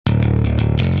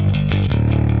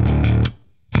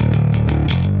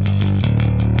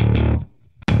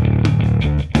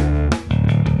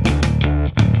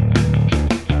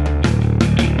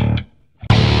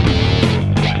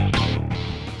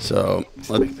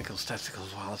Spectacles,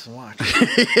 testicles, wallets, and watch.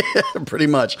 Yeah, pretty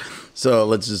much. So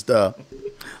let's just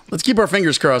let's keep our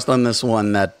fingers crossed on this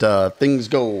one that things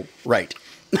go right.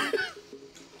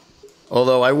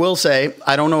 Although I will say,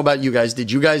 I don't know about you guys.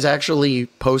 Did you guys actually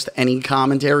post any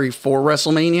commentary for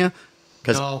WrestleMania?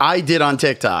 Because I did on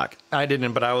TikTok. I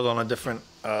didn't, but I was on a different.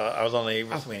 I was on the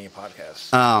Wreatlemania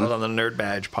podcast. I was on the Nerd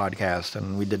Badge podcast,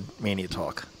 and we did Mania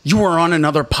Talk. You were on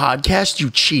another podcast, you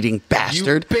cheating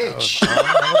bastard! You bitch!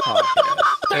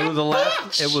 It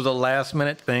was a last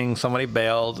minute thing. Somebody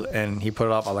bailed, and he put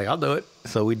it off. I was like, I'll do it.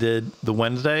 So we did the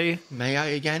Wednesday. May I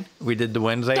again? We did the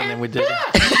Wednesday, and then we did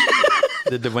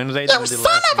the Wednesday. Then we did son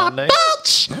last of a Monday.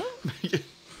 bitch!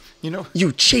 You know,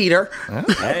 You cheater!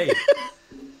 Hey,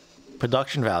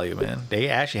 production value, man. They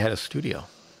actually had a studio.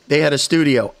 They had a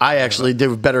studio. I actually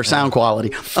did better sound quality.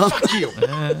 fuck you.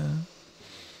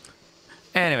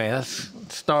 Anyway, let's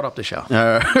start up the show.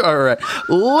 All right.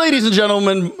 Ladies and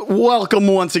gentlemen, welcome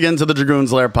once again to the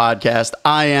Dragoon's Lair podcast.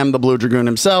 I am the Blue Dragoon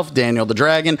himself, Daniel the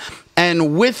Dragon.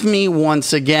 And with me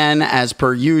once again, as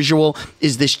per usual,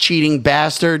 is this cheating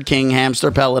bastard, King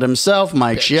Hamster Pellet himself,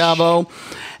 Mike Schiavo.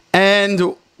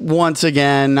 And once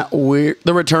again,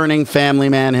 the returning family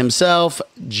man himself,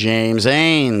 James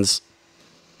Haynes.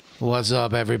 What's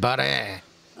up, everybody?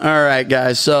 All right,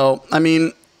 guys. So, I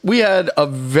mean, we had a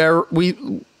we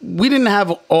didn't have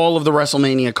all of the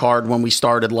WrestleMania card when we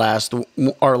started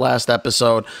our last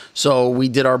episode. So we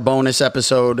did our bonus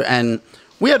episode, and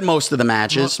we had most of the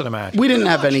matches. Most of the matches. We didn't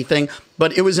have anything,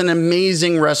 but it was an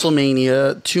amazing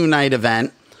WrestleMania 2-night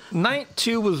event. Night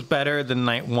 2 was better than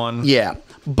night 1. Yeah.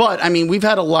 But, I mean, we've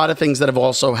had a lot of things that have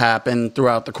also happened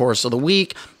throughout the course of the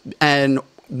week, and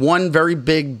one very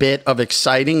big bit of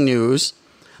exciting news.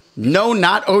 No,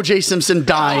 not O.J. Simpson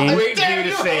dying. I was waiting for you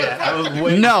to say that. I was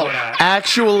waiting No, for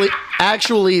that.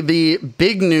 actually, the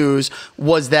big news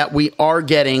was that we are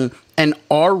getting an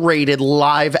R-rated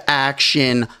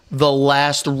live-action The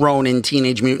Last Ronin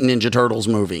Teenage Mutant Ninja Turtles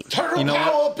movie. Turtle You know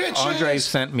power, what? bitches! Andre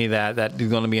sent me that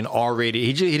there's going to be an R-rated.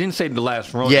 He didn't say The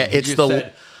Last Ronin. Yeah, He it's just the-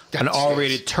 said an That's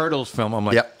R-rated Turtles film. I'm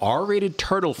like, Yep. R-rated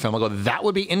Turtle film. I go, that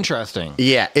would be interesting.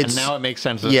 Yeah, and now it makes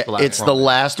sense. Yeah, it's The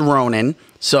Last Ronin.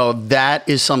 So that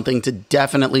is something to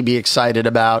definitely be excited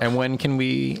about. And when can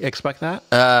we expect that?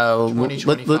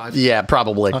 2025. Yeah,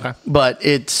 probably. Okay. But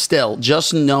it's still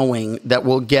just knowing that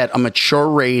we'll get a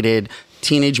mature-rated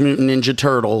Teenage Mutant Ninja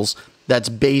Turtles that's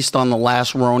based on the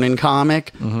Last Ronin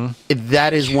comic.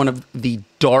 That is one of the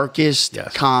darkest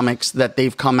comics that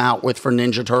they've come out with for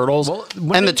Ninja Turtles. Well,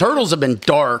 and the Turtles have been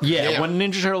dark. Yeah, when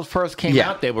Ninja Turtles first came Yeah.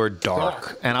 out, they were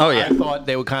dark. And Oh, I yeah. thought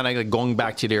they were kind of like going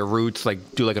back to their roots,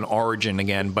 like do like an origin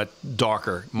again, but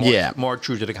darker. More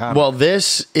true to the comic. Well,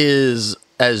 this is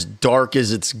as dark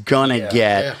as it's gonna get.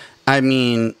 Yeah. I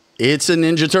mean, it's a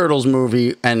Ninja Turtles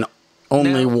movie and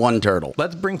only Now- one turtle.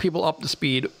 Let's bring people up to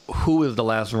speed. Who is the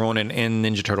Last Ronin in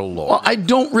Ninja Turtle lore? Well, I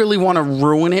don't really want to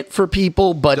ruin it for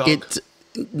people, but Doug.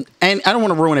 and I don't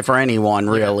want to ruin it for anyone,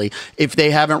 really. If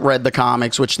they haven't read the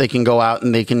comics, which they can go out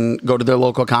and they can go to their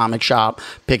local comic shop,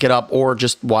 pick it up, or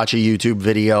just watch a YouTube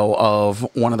video of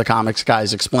one of the comics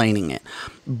guys explaining it.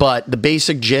 But the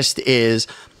basic gist is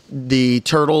the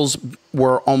turtles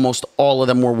were almost all of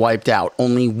them were wiped out.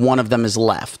 Only one of them is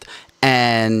left.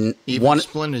 And Even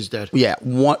Splinter's dead. yeah,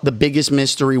 the biggest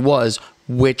mystery was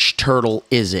which turtle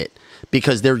is it?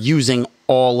 Because they're using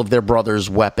all of their brothers'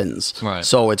 weapons. Right.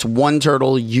 So it's one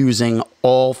turtle using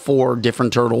all 4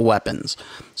 different turtle weapons.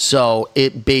 So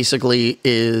it basically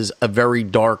is a very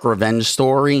dark revenge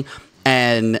story.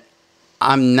 And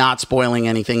I'm not spoiling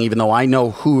anything, even though I know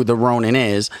who the Ronin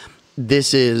is.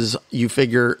 This is, you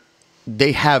figure,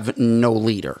 they have no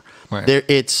leader. Right.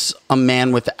 It's a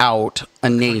man without a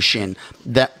nation.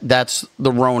 That's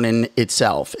the Ronin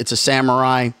itself. It's a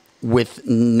samurai with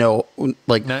no,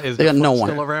 like, now, is they the got no Foot one.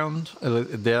 still around?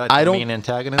 Is they like I the don't. main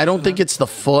antagonist? I don't think it's the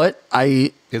Foot.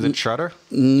 Is it Shredder?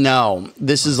 No.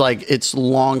 This is like it's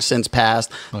long since passed.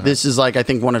 This is like I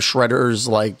think one of Shredder's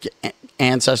like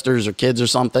ancestors or kids or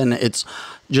something. It's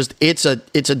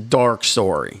a dark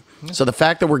story. So the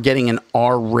fact that we're getting an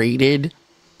R-rated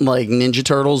like Ninja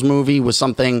Turtles movie was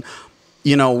something,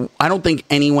 you know, I don't think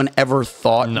anyone ever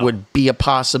thought would be a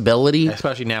possibility.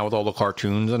 Especially now with all the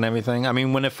cartoons and everything. I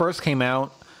mean, when it first came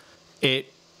out, it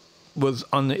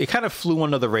kind of flew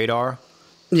under the radar.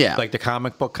 Yeah. Like the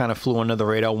comic book kind of flew under the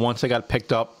radar. Once it got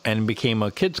picked up and became a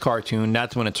kid's cartoon,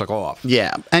 that's when it took off.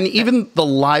 Yeah. And even the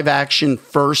live action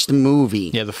first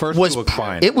movie. Yeah, the first was two were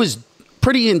fine. It was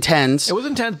pretty intense. It was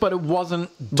intense, but it wasn't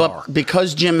dark. But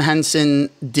because Jim Henson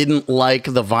didn't like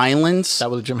the violence,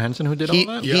 That was Jim Henson who did all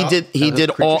that? he did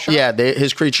all. Shop? Yeah,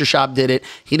 his Creature Shop did it.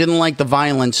 He didn't like the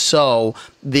violence, so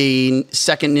the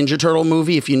second Ninja Turtle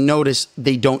movie, if you notice,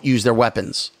 they don't use their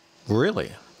weapons.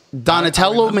 Really?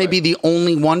 Donatello may be the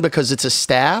only one because it's a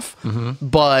staff,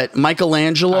 but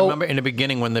Michelangelo. I remember in the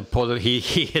beginning when they pulled it, he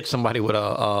hit somebody with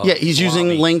a yeah, he's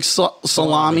using Link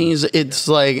salamis. It's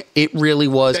like it really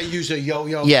was. They use a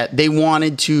yo-yo. Yeah, they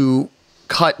wanted to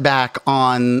cut back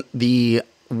on the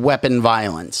weapon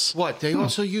violence. What? They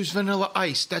also use Vanilla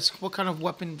Ice. That's what kind of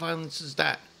weapon violence is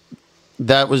that?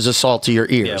 That was a salt to your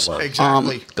ears. Yeah, it was.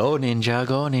 Exactly. Go ninja,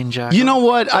 go ninja. You know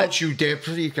what? Don't you dare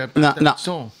please get No, that no.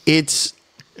 song.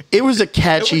 It was a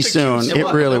catchy It was a tune. cute It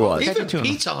song. really was. Even tune.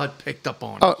 Pizza Hut picked up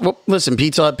on it. Oh, well, listen,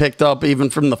 Pizza Hut picked up even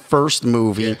from the first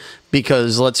movie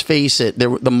because let's face it,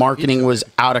 the marketing was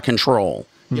out of control.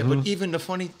 Yeah, but even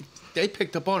they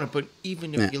picked up on it, but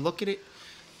even if you look at it,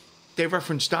 they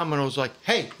referenced Domino's like,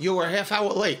 hey, you were a half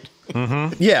hour late.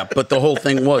 Yeah, but the whole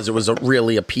thing was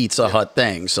really a Pizza Hut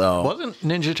thing. So Wasn't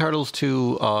Ninja Turtles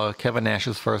 2 Kevin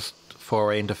Nash's first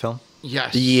foray into film?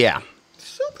 Yes. yeah.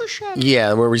 Super Shredder.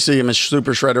 Yeah, where we see him as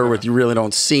Super Shredder, with you really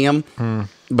don't see him.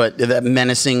 But that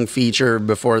menacing feature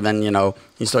before then,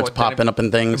 he starts popping up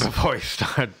in things. Before he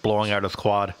started blowing out his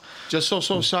quad. Just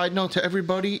also side note to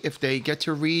everybody, if they get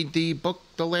to read the book,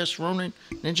 The Last Ronin,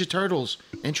 Ninja Turtles,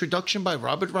 introduction by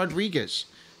Robert Rodriguez.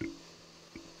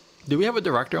 Do we have a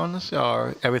director on this,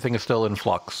 or everything is still in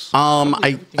flux?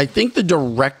 I think the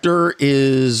director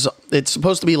it's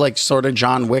supposed to be like sort of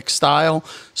John Wick style,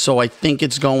 so I think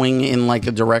it's going in like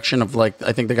a direction of like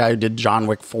I think the guy who did John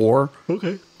Wick 4.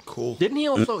 Okay, Cool. Didn't he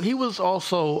also? He was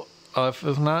also, if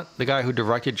it's not the guy who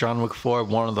directed John Wick 4,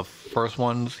 one of the first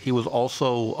ones. He was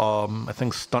also, I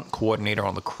think, stunt coordinator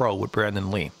on The Crow with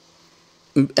Brandon Lee.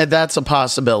 That's a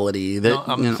possibility. That, No,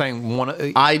 I'm saying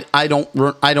one. I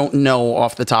don't know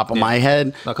off the top of my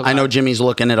head. No, 'cause I know Jimmy's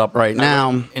looking it up right now.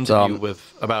 I read an interview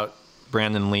about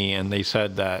Brandon Lee, and they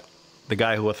said that the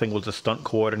guy who I think was the stunt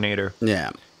coordinator, Yeah.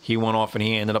 he went off and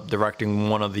he ended up directing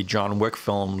one of the John Wick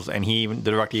films, and the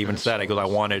director even said, he goes, I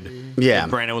wanted, Yeah. if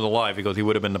Brandon was alive, he goes, he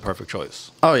would have been the perfect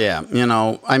choice. Oh yeah.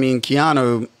 I mean,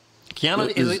 Keanu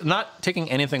is not taking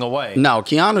anything away. No,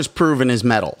 Keanu's proven his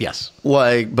mettle. Yes.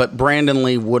 But Brandon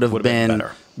Lee would have been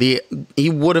better. he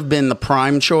would have been the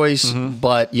prime choice,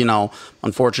 but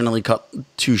unfortunately cut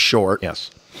too short.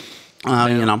 Yes.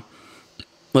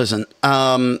 Listen,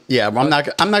 I'm not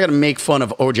going to make fun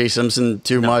of O.J. Simpson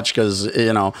too much because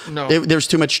there's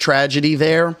too much tragedy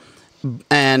there,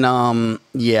 and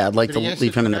I'd like to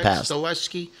leave him in the past.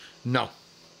 Stileski? No.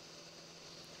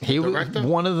 He was Director?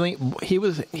 one of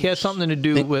the. He had something to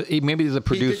do with. Maybe he's a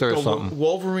producer or something.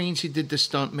 Wolverines, he did the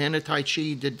stunt. Man of Tai Chi,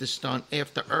 he did the stunt.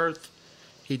 After Earth,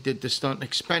 he did the stunt.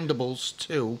 Expendables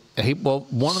too.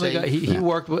 One of the guys he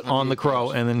worked with on The Crow,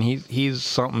 and then he's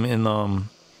something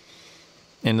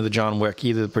into the John Wick,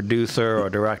 either the producer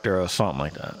or director or something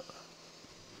like that.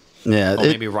 Yeah, or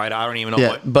maybe right. I don't even know. Yeah,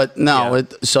 what, but no.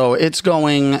 So it's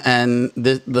going, and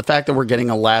the fact that we're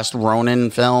getting a Last Ronin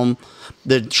film,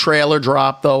 the trailer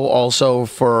dropped though also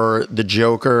for the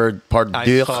Joker Part I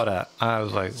Deux. saw that. I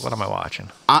was like, what am I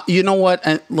watching? You know what?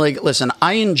 Listen,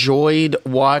 I enjoyed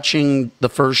watching the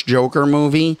first Joker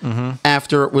movie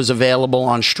after it was available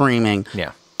on streaming.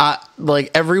 Yeah.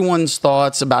 Everyone's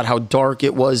thoughts about how dark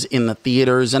it was in the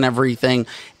theaters and everything.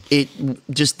 It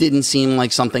just didn't seem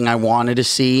like something I wanted to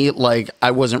see. Like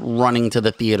I wasn't running to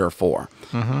the theater for.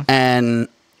 And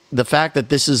the fact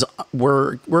that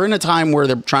we're in a time where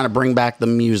they're trying to bring back the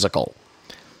musical,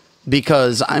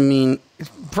 because I mean,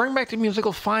 bring back the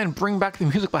musical, fine. Bring back the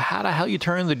music, but how the hell you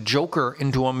turn the Joker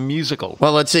into a musical?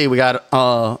 Well, let's see. We got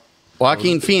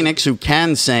Joaquin Phoenix, who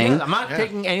can sing. Yeah, I'm not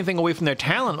taking anything away from their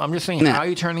talent. I'm just saying, how are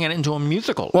you turning it into a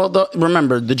musical? Well,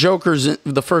 remember, the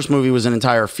the first movie was an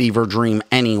entire fever dream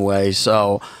anyway.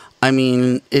 So, I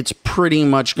mean, it's pretty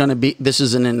much going to be, this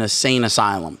is an insane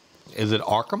asylum. Is it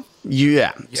Arkham?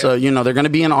 Yeah. So, they're going to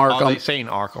be in Arkham. Are they saying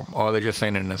Arkham, or are they just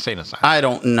saying an insane asylum? I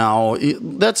don't know.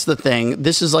 That's the thing.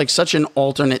 This is like such an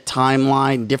alternate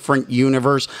timeline, different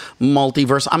universe,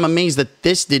 multiverse. I'm amazed that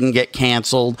this didn't get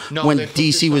canceled when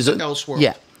DC was Elseworld.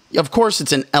 Yeah. Of course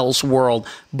it's an Elseworld,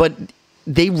 but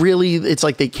it's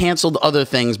like they canceled other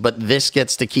things, but this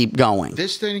gets to keep going.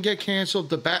 This didn't get canceled.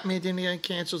 The Batman didn't get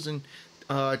canceled,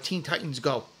 and Teen Titans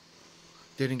Go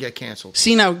didn't get canceled.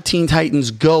 See, now Teen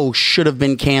Titans Go should have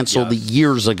been canceled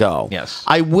years ago. Yes.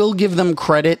 I will give them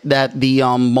credit that the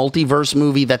multiverse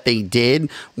movie that they did,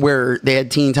 where they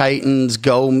had Teen Titans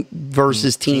Go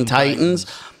versus Teen Titans,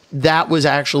 that was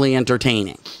actually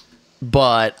entertaining.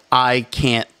 But I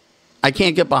can't I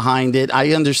can't get behind it.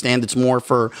 I understand it's more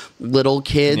for little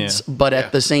kids, but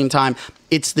at the same time,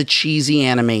 it's the cheesy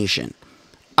animation.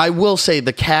 I will say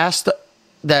the cast,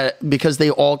 that because they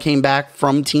all came back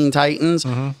from Teen Titans,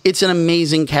 it's an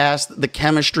amazing cast. The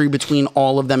chemistry between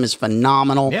all of them is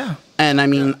phenomenal. Yeah. And I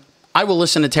mean, I will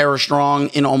listen to Tara Strong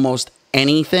in almost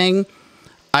anything.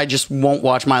 I just won't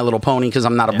watch My Little Pony because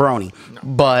I'm not a brony. No.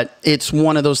 But it's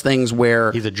one of those things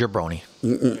where... He's a jabroni.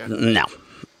 No.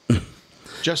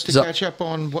 Just to catch up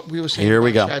on what we were saying, here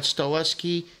we go. Chad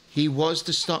Stahelski, he was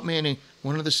the stuntman, and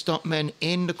one of the stuntmen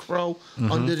in The Crow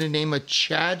under the name of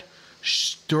Chad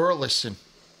Sturluson.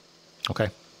 Okay.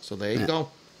 So there you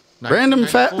go.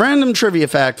 Random trivia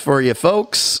fact for you,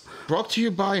 folks. Brought to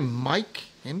you by Mike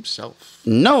himself.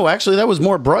 No, actually, that was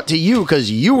more brought to you because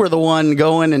you were the one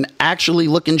going and actually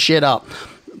looking shit up.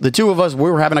 The two of us, we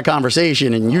were having a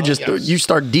conversation, and you you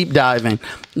start deep diving.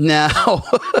 Now,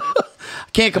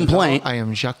 can't complain. I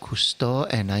am Jacques Cousteau,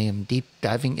 and I am deep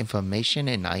diving information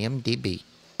in IMDb.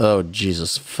 Oh,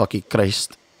 Jesus fucking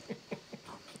Christ.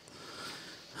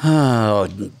 Oh,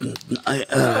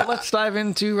 let's dive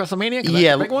into WrestleMania.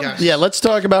 Yeah, let's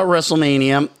talk about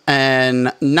WrestleMania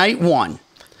and night one.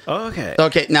 Okay.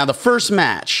 Okay, now the first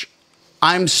match.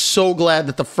 I'm so glad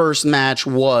that the first match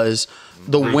was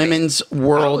the Women's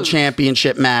World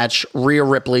Championship match, Rhea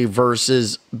Ripley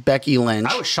versus Becky Lynch.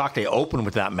 I was shocked they opened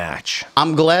with that match.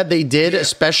 I'm glad they did,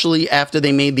 especially after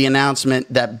they made the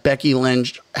announcement that Becky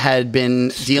Lynch had been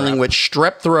dealing with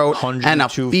strep throat and a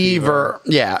fever.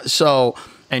 Yeah, so...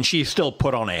 And she still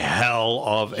put on a hell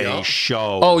of a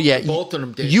show. Oh, yeah. Both of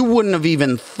them did. You wouldn't have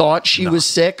even thought she was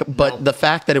sick, but the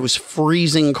fact that it was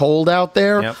freezing cold out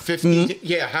there. Yep. 50,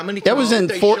 yeah, how many That was in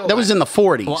the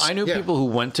 40s. Well, I knew people who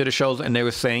went to the shows and they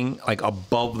were saying like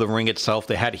above the ring itself,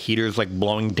 they had heaters like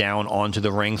blowing down onto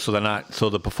the ring so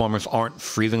the performers aren't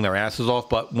freezing their asses off.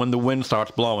 But when the wind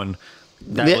starts blowing,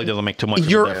 that really doesn't make too much of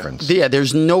a difference. Yeah,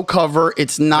 there's no cover.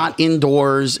 It's not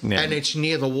indoors. And it's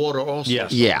near the water also. Yes.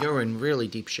 So you're in really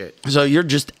deep shit. So you're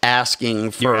just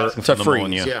asking to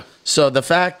freeze. Yeah. So the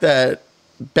fact that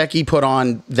Becky put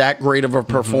on that great of a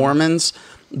performance,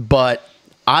 but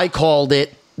I called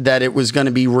it that it was going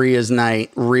to be Rhea's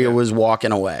night. Rhea was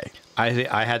walking away. I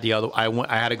had the other.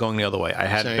 I had it going the other way. I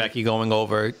had Becky going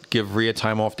over, give Rhea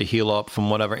time off to heal up from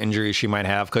whatever injury she might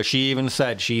have, because she even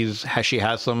said she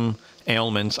has some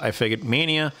ailments. I figured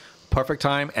Mania, perfect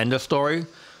time, end of story,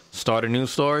 start a new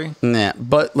story. Yeah,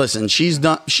 but listen, she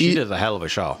does a hell of a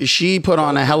show. She put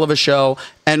on a hell of a show,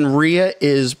 and Rhea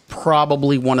is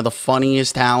probably one of the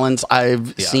funniest talents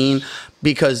I've seen,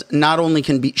 because not only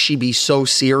can she be so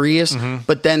serious,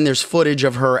 but then there's footage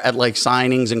of her at like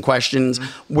signings and questions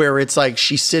where it's like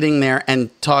she's sitting there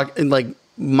and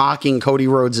mocking Cody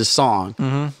Rhodes'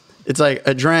 song. It's like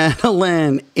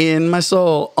adrenaline in my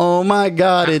soul. Oh my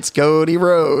God, it's Cody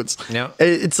Rhodes. Yeah.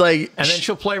 It's like, and then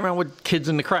she'll play around with kids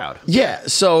in the crowd. Yeah.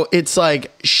 So it's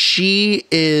like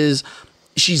she's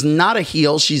not a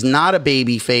heel. She's not a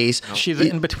baby face. She's an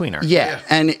in-betweener. Yeah.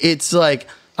 And it's like,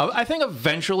 I think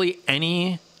eventually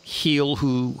any heel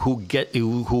who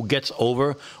gets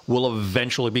over will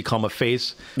eventually become a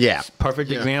face. Yeah. Perfect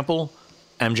example,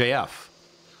 MJF.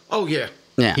 Oh yeah.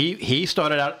 Yeah. He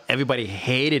started out, everybody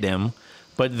hated him,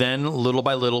 but then little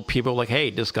by little people were like, hey,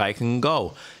 this guy can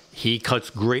go. He cuts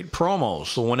great promos.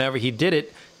 So whenever he did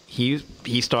it, he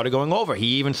started going over. He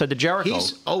even said to Jericho.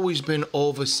 He's always been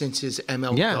over since his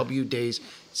MLW days.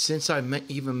 Since I met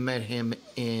him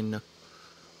in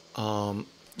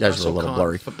that's a little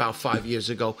blurry. About 5 years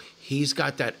ago. He's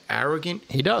got that arrogant,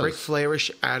 Ric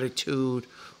Flairish attitude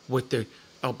with the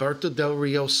Alberto Del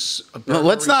Rio.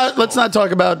 Let's not talk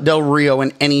about Del Rio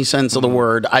in any sense of the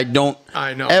word. I know.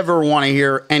 Ever want to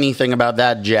hear anything about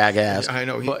that jackass. I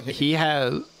know. But he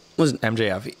has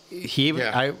MJF.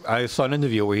 I saw an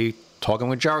interview where he talking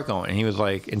with Jericho, and he was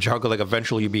like, and Jericho like,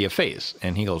 eventually you be a face,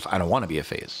 and he goes, I don't want to be a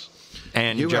face,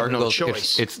 and Jericho goes,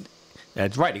 choice.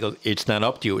 That's right. He goes, it's not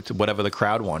up to you. It's whatever the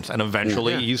crowd wants, and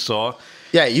eventually you saw.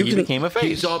 Yeah, he became a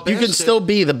face. You can still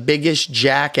be the biggest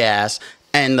jackass,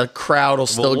 and the crowd will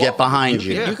still get behind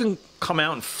you. You can come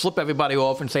out and flip everybody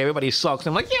off and say everybody sucks.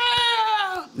 I'm like,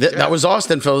 that was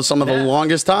Austin for some of the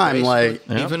longest time.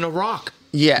 Even The Rock.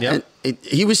 Yeah, and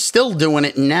he was still doing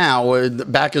it now,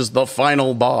 back as the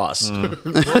final boss. We'll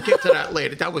get to that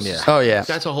later. That was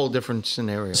that's a whole different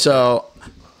scenario. So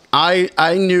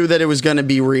I knew that it was going to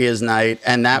be Rhea's night,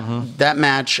 and that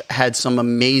match had some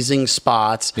amazing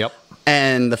spots. Yep.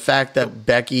 And the fact that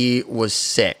Becky was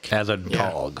sick as a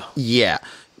dog,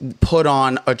 put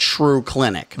on a true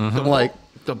clinic. Like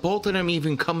the both of them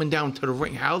even coming down to the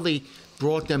ring, how they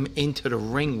brought them into the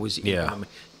ring was having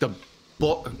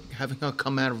her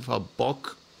come out of her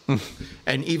book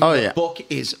And even the book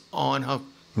is on her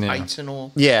tights and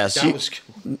all. Yes. That was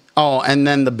cool. Oh, and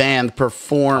then the band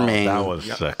performing. That was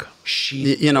sick.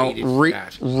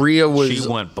 Rhea was... She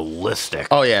went ballistic.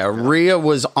 Oh, yeah. Rhea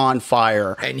was on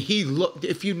fire. And he looked...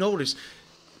 If you notice,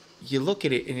 you look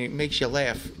at it and it makes you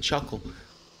laugh, chuckle.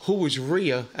 Who was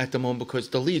Rhea at the moment? Because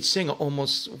the lead singer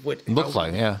almost... Looks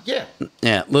like, yeah.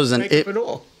 Yeah,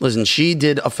 listen, she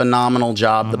did a phenomenal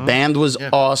job. The band was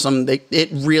awesome. It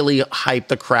really hyped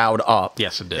the crowd up.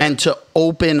 Yes, it did. And to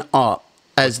open up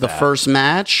as the first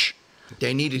match...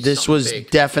 They needed this was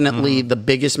big. Definitely the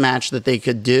biggest match that they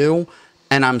could do,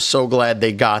 and I'm so glad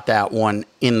they got that one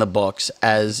in the books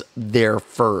as their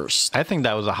first. I think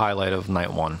that was a highlight of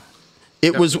night one.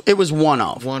 It was one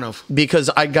of because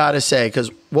I gotta say, because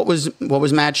what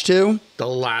was match 2? The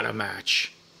ladder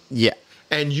match. Yeah,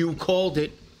 and you called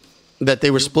it that they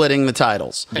were splitting the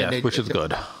titles. Yeah, which is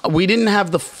good. We didn't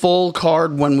have the full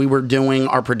card when we were doing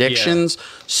our predictions,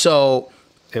 so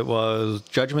it was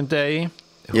Judgment Day.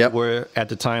 Who were at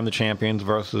the time the champions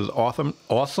versus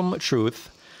Awesome Truth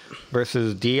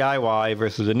versus DIY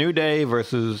versus A New Day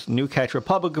versus New Catch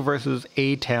Republic versus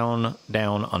A-Town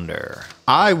Down Under.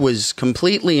 I was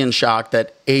completely in shock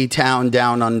that A-Town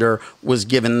Down Under was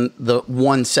given the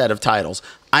one set of titles.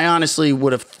 I honestly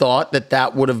would have thought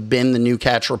that would have been the New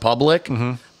Catch Republic,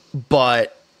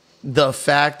 but the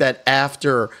fact that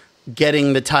after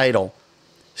getting the title,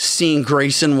 seeing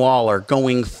Grayson Waller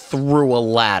going through a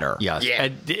ladder. Yes. Yeah.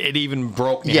 It even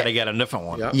broke. They had to get a different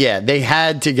one. Yeah, they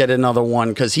had to get another one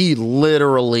because he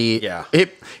literally...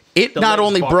 It not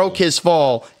only broke his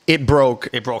fall, it broke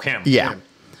him. Yeah.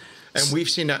 And we've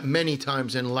seen that many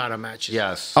times in ladder matches.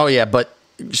 Yes. Oh, yeah, but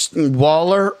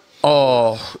Waller...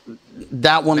 Oh,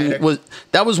 that one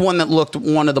was one that looked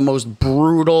one of the most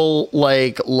brutal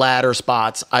ladder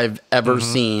spots I've ever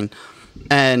seen.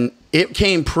 And it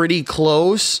came pretty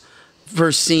close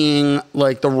for seeing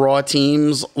the Raw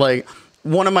teams.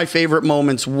 One of my favorite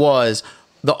moments was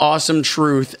the Awesome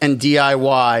Truth and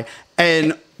DIY.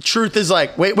 And Truth is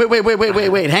like,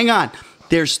 wait, hang on.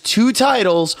 There's 2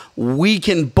 titles. We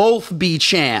can both be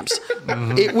champs.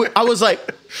 I was like,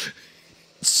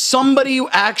 somebody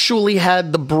actually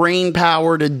had the brain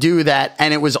power to do that,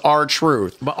 and it was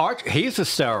R-Truth. But he's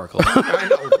hysterical.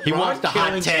 He wants the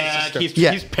hot tag.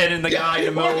 He's pinning the guy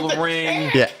in the middle of the ring.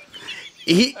 Yeah.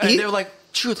 And they're like,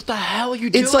 Truth, what the hell are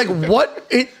you doing? It's like,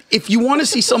 if you want to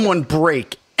see someone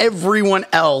break everyone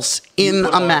else in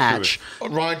a match,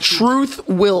 Truth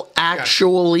will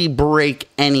actually break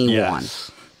anyone.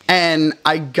 Yes. And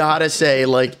I gotta say,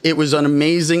 it was an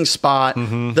amazing spot.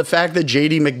 The fact that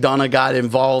JD McDonough got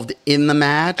involved in the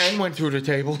match. And went through the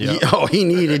table. He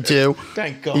needed to.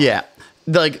 Thank God. Yeah.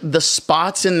 The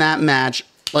spots in that match,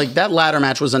 that ladder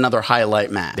match was another highlight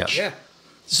match. Yeah.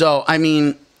 So, I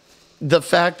mean, the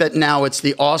fact that now it's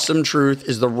the Awesome Truth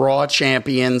is the Raw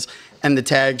champions and the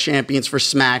tag champions for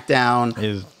SmackDown.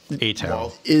 Is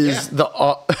A-Town.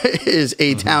 Is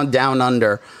A-Town Down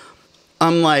Under.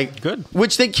 I'm like, good.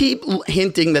 Which they keep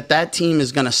hinting that team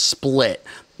is going to split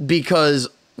because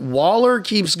Waller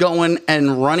keeps going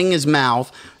and running his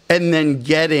mouth and then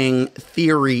getting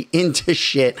Theory into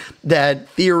shit that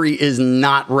Theory is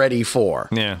not ready for.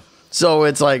 Yeah. So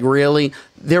it's like, really?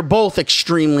 They're both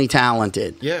extremely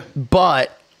talented. Yeah.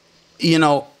 But,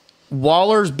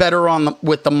 Waller's better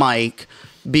with the mic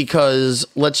because,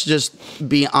 let's just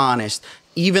be honest,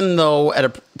 even though at a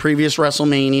previous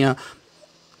WrestleMania,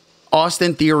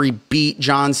 Austin Theory beat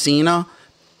John Cena,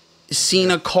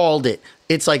 Cena called it.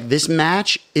 It's like, this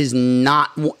match is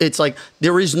not... It's like,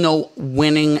 there is no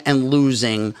winning and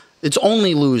losing. It's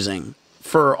only losing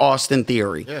for Austin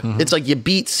Theory. Yeah. It's like, you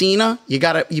beat Cena,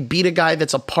 you beat a guy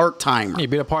that's a part-timer. You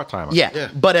beat a part-timer. Yeah.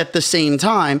 But at the same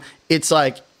time, it's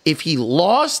like, if he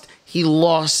lost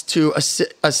to a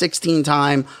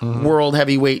 16-time world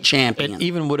heavyweight champion. It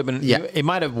even would have been... It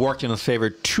might have worked in his favor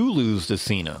to lose to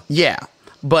Cena. Yeah.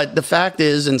 But the fact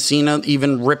is, and Cena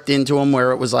even ripped into him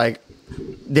where it was like,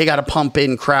 they got to pump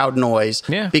in crowd noise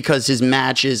because his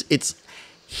matches,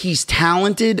 he's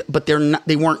talented, but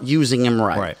they weren't using him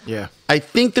right. Right. Yeah. I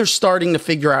think they're starting to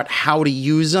figure out how to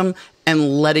use him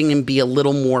and letting him be a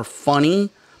little more funny,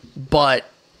 but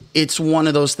it's one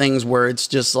of those things where it's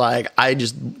just like, I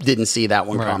just didn't see that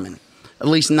one coming. At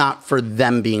least not for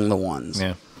them being the ones.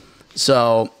 Yeah.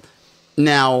 So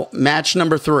now match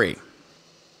number 3.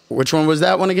 Which one was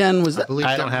that one again?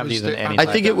 I don't have these in any I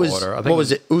think it was order. What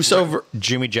was it? Uso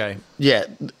Jimmy J. Yeah,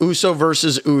 Uso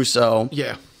versus Uso.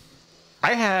 Yeah.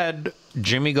 I had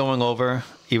Jimmy going over,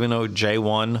 even though Jay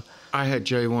won. I had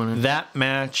Jay won. That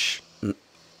match,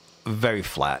 very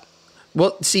flat.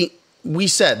 Well, see, we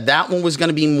said that one was going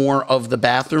to be more of the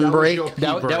bathroom break.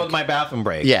 That was my bathroom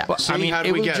break. Yeah. But, See, I mean, how do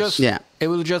it we was guess? just it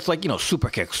was just like, super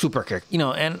kick,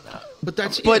 and But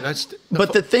that's But, that's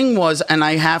but the thing was, and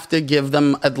I have to give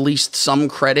them at least some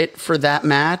credit for that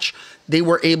match, they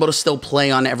were able to still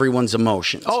play on everyone's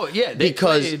emotions. Oh, yeah, they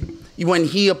because played.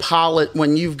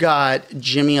 when you've got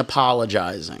Jimmy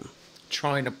apologizing,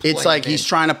 trying to play. it's like he's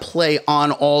trying to play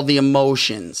on all the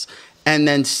emotions and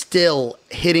then still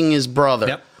hitting his brother.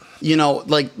 Yep.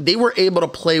 Like they were able to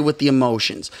play with the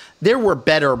emotions. There were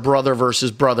better brother versus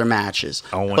brother matches,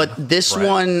 but this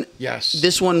one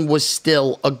was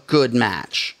still a good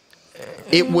match.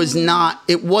 It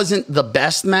wasn't the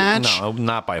best match. No,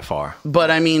 not by far. But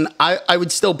I mean, I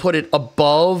would still put it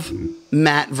above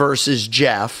Matt versus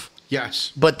Jeff.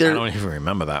 Yes. But I don't even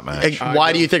remember that match.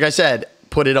 Why do you think I said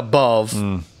put it above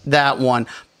that one?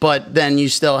 But then you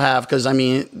still have, because I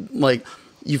mean, like,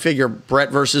 you figure Brett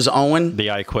versus Owen.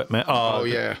 The I Quit match.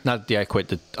 Not the I Quit,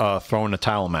 the throwing the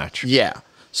towel match. Yeah.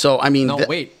 So, I mean. No,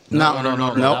 wait. No,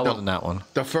 that wasn't that one.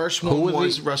 The first one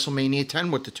was WrestleMania 10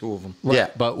 with the two of them. Right. Yeah.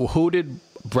 But who did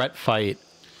Brett fight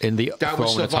in the That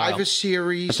was throwing the towel? Survivor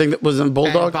Series. I think that was in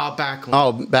Bulldog. And Bob Backlund.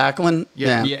 Oh, Backlund?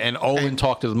 Yeah. Yeah, and Owen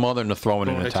talked his mother into throwing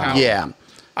in the towel. Yeah.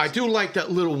 I do like that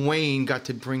Lil Wayne got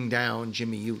to bring down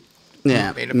Jimmy Uso.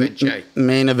 Yeah. Main event Jay.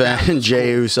 Main event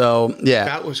Jey Uso. Yeah.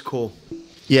 That was cool.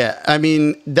 Yeah, I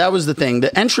mean, that was the thing.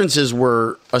 The entrances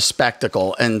were a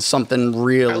spectacle and something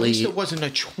really. At least it wasn't a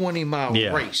 20-mile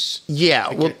race.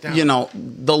 Yeah, well,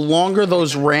 the longer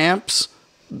those ramps,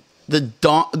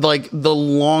 the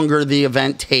longer the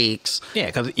event takes. Yeah,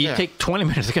 because you take 20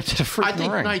 minutes to get to the freaking I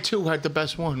think ring. night 2 had the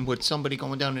best one with somebody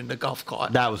going down in the golf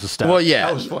cart. That was a step. Well, yeah,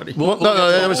 That was funny. Well,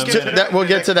 we'll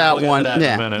get to that one.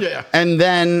 Yeah. And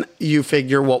then you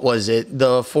figure, what was it?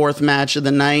 The fourth match of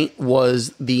the night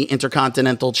was the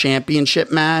Intercontinental Championship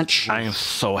match. I am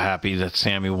so happy that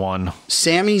Sammy won.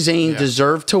 Sami Zayn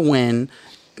deserved to win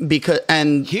because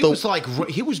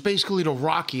he was basically the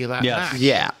Rocky of that match.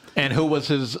 Yeah. And who was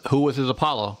his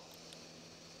Apollo?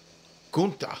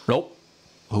 Gunther. Nope.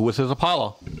 Who was his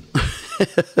Apollo?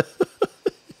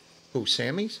 Who,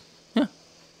 Sammy's?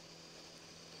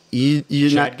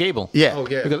 Chad Gable. Yeah. Oh,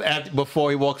 yeah. Because before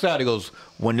he walks out, he goes,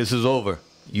 "When this is over,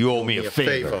 you owe me a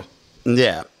favor."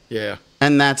 Yeah. Yeah.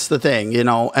 And that's the thing,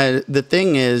 the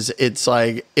thing is, it's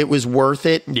like, it was worth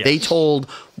it. Yes. They told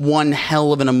one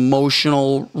hell of an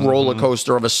emotional roller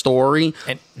coaster of a story.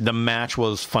 And the match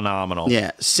was phenomenal.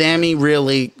 Yeah. Sammy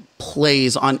really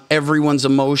plays on everyone's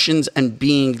emotions and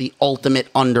being the ultimate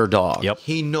underdog. Yep.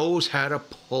 He knows how to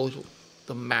pull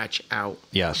the match out.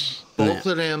 Yes. Both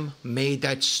of them made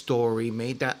that story,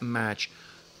 made that match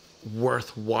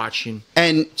worth watching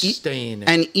And staying.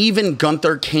 And even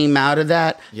Gunther came out of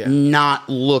that not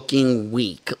looking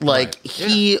weak. Like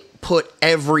he put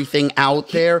everything out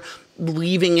there,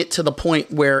 leaving it to the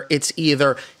point where it's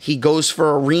either he goes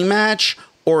for a rematch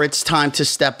or it's time to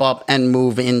step up and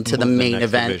move into the main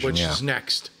event, division, which is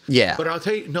next. Yeah. But I'll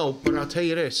tell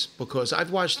you this, because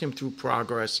I've watched him through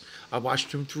Progress. I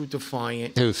watched him through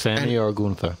Defiant. Who, Sammy or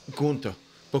Gunther? Gunther,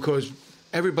 because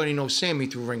everybody knows Sammy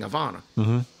through Ring of Honor.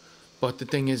 Mm-hmm. But the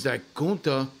thing is that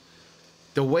Gunther,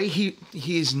 the way he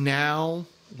is now,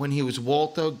 when he was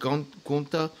Walter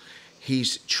Gunther,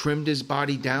 he's trimmed his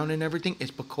body down and everything. It's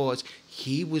because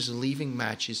he was leaving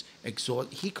matches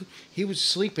exhausted. He was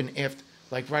sleeping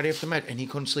right after the match, and he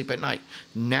couldn't sleep at night.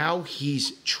 Now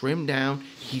he's trimmed down.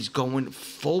 He's going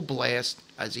full blast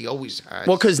as he always has.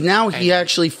 Well, because now he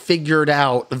actually figured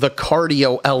out the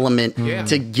cardio element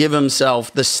to give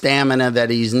himself the stamina that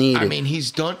he's needed. I mean,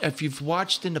 he's done. If you've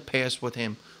watched in the past with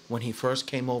him, when he first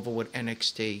came over with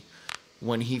NXT,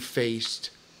 when he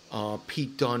faced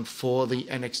Pete Dunne for the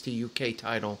NXT UK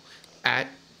title at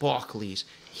Barclays,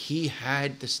 he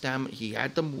had the stamina. He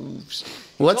had the moves.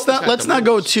 Let's not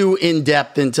go too in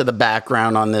depth into the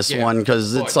background on this one,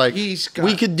 because it's like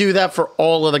we could do that for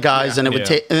all of the guys, and it would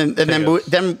take. And then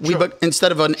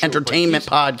instead of an entertainment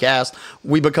podcast,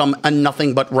 we become a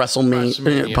nothing but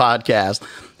WrestleMania podcast.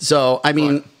 So I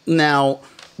mean, now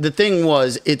the thing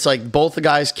was, it's like both the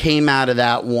guys came out of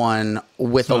that one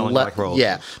with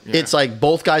It's like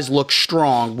both guys look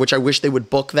strong, which I wish they would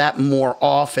book that more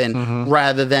often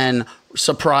rather than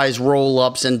surprise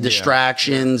roll-ups and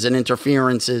distractions and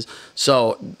interferences.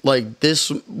 So like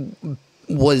this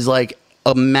was like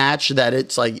a match that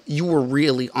it's like you were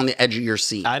really on the edge of your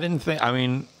seat. There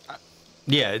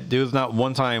was not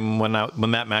one time when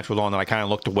that match was on that I kind of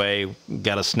looked away,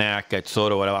 got a snack, got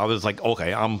soda, whatever. I was like,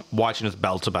 okay, I'm watching this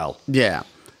bell to bell. Yeah.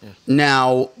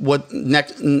 Now, what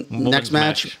next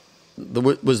match?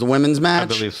 Was the women's match? I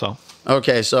believe so.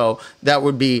 Okay, so that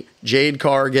would be Jade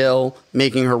Cargill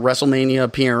making her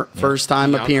WrestleMania first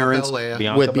time appearance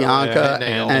with Bianca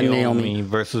and Naomi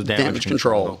versus Damage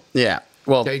Control. Yeah,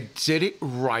 well, they did it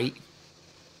right.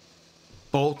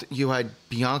 Both you had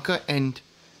Bianca and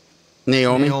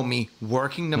Naomi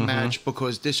working the match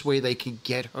because this way they could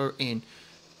get her in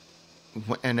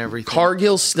and everything.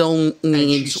 Cargill still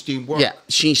needs,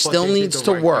 she still needs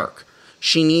to work.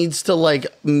 She needs to like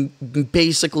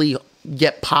basically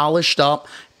get polished up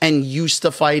and used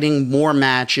to fighting more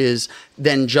matches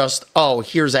than just, oh,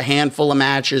 here's a handful of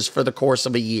matches for the course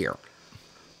of a year.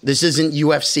 This isn't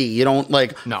UFC. You don't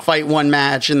fight one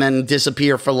match and then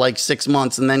disappear for like 6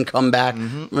 months and then come back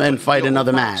and fight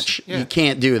another match. Yeah. You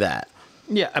can't do that.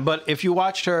 Yeah, but if you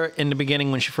watched her in the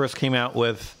beginning when she first came out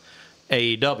with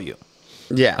AEW.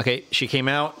 Yeah. Okay, she came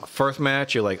out, first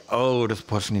match, you're like, oh, this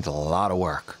person needs a lot of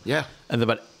work. Yeah. And then,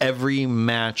 but every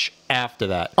match after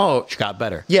that, she got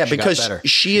better. Yeah, because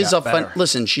she's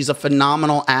a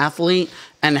phenomenal athlete,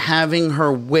 and having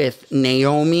her with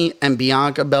Naomi and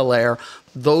Bianca Belair,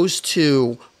 those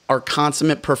two are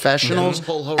consummate professionals,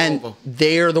 and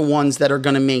they're the ones that are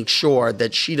going to make sure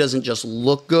that she doesn't just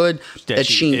look good, that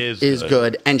she is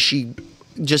good, and she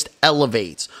just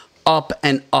elevates up,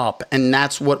 and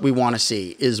that's what we want to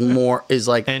see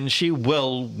and she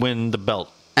will win the belt.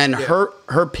 And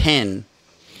her pin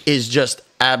is just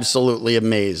absolutely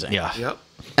amazing. Yeah. Yep.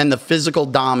 And the physical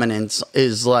dominance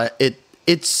is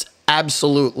it's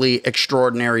absolutely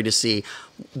extraordinary to see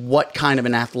what kind of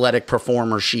an athletic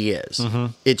performer she is.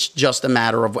 It's just a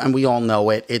matter of, and we all know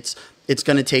it, it's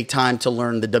going to take time to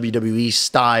learn the WWE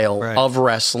style of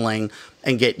wrestling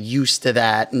and get used to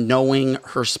that, knowing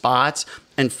her spots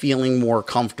and feeling more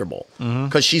comfortable.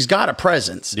 Because she's got a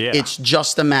presence. Yeah. It's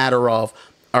just a matter of,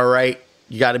 all right,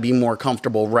 you got to be more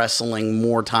comfortable wrestling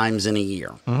more times in a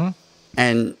year.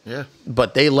 And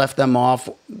but they left them off.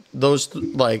 Those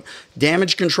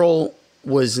Damage Control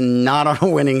was not on a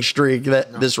winning streak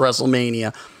this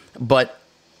WrestleMania, but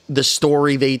the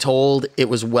story they told, it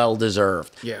was well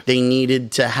deserved. Yeah. They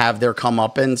needed to have their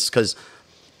comeuppance because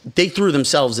they threw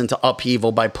themselves into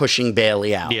upheaval by pushing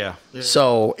Bayley out. Yeah.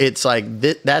 So it's like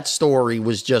that story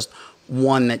was just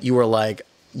one that you were like,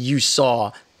 you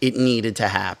saw it needed to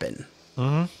happen.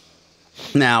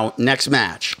 Now, next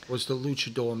match was the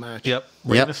Luchador match. Yep.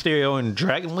 Rey Mysterio and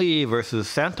Dragon Lee versus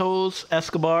Santos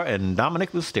Escobar and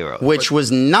Dominic Mysterio. Which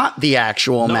was not the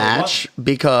actual match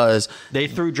because they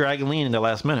threw Dragon Lee in the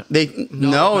last minute.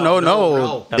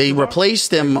 No. They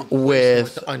replaced him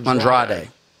with Andrade.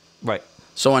 Right.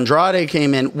 So Andrade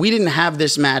came in. We didn't have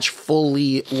this match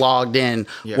fully logged in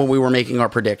when we were making our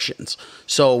predictions.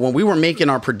 So when we were making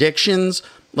our predictions,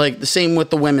 like the same with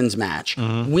the women's match,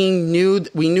 we knew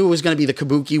it was going to be the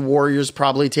Kabuki Warriors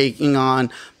probably taking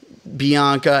on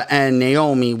Bianca and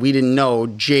Naomi. We didn't know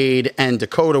Jade and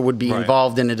Dakota would be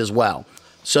involved in it as well.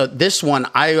 So this one,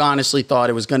 I honestly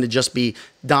thought it was going to just be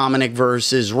Dominic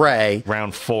versus Rey.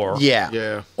 Round 4.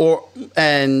 Yeah.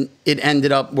 And it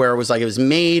ended up where it was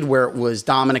made where it was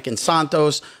Dominic and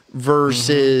Santos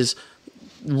versus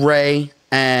Rey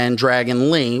and Dragon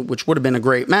Lee, which would have been a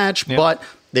great match, but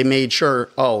they made sure,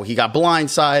 he got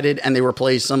blindsided, and they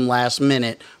replaced him last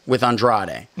minute with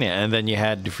Andrade. Yeah, and then you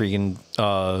had the freaking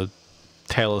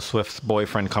Taylor Swift's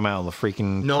boyfriend come out of the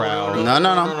freaking crowd.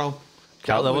 No.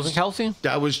 That wasn't Kelsey?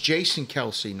 That was Jason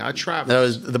Kelsey, not Travis. That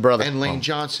was the brother. And Lane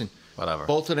Johnson. Whatever.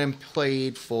 Both of them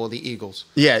played for the Eagles.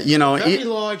 Yeah, very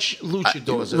large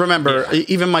luchadors. Remember,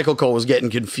 even Michael Cole was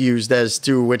getting confused as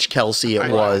to which Kelsey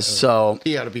it was. So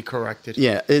he had to be corrected.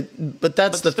 Yeah, but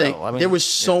that's the thing. I mean, there was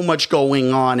so much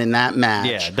going on in that match.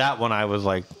 Yeah, that one I was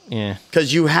like,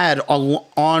 because you had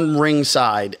on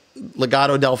ringside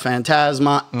Legado del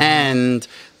Fantasma and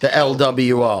the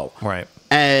LWO. Right.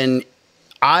 And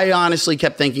I honestly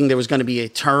kept thinking there was going to be a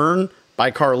turn by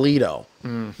Carlito.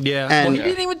 Yeah, and he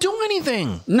didn't even do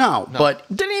anything. No, but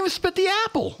didn't even spit the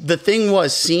apple. The thing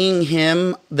was, seeing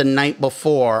him the night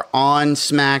before on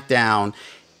SmackDown,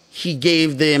 he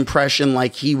gave the impression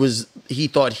like he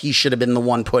thought he should have been the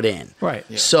one put in. Right.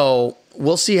 Yeah. So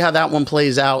we'll see how that one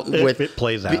plays out. If it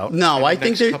plays out. No, I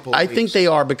think they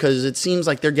are, because it seems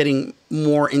like they're getting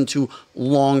more into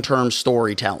long-term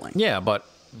storytelling. Yeah, but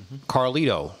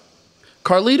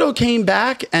Carlito came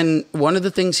back, and one of the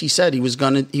things he said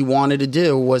he wanted to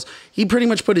do was he pretty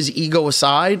much put his ego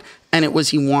aside, and it was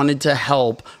he wanted to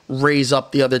help raise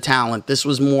up the other talent. This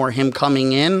was more him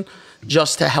coming in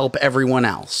just to help everyone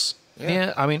else.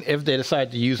 Yeah, I mean, if they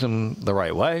decide to use him the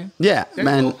right way. Yeah,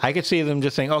 man. I could see them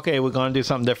just saying, okay, we're going to do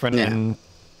something different, and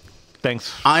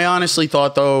thanks. I honestly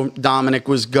thought, though, Dominic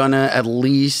was going to at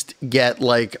least get,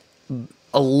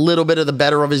 a little bit of the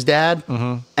better of his dad,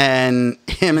 and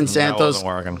him and Santos, wasn't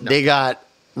working. they got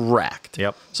wrecked.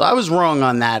 Yep. So I was wrong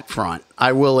on that front.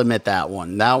 I will admit that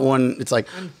one. That one, it's like,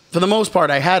 for the most part,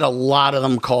 I had a lot of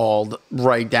them called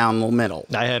right down the middle.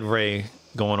 I had Ray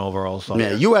going over also.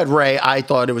 Yeah, you had Ray. I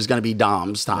thought it was going to be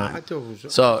Dom's time. I thought it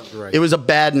was, So right. it was a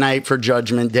bad night for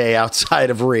Judgment Day outside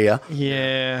of Rhea.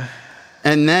 Yeah.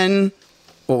 And then,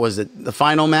 what was it? The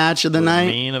final match of the night?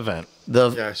 Main event.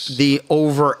 The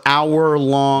over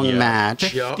hour-long match.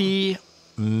 50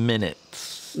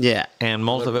 minutes. Yeah. And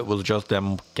most of it was just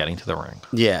them getting to the ring.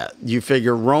 Yeah. You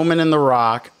figure Roman and The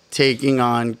Rock taking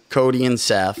on Cody and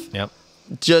Seth Yep.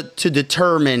 to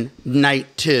determine night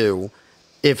 2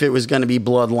 if it was going to be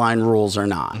Bloodline rules or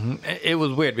not. It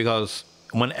was weird because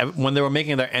when they were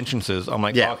making their entrances, I'm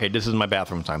like, Yeah. okay, this is my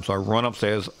bathroom time. So I run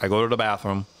upstairs, I go to the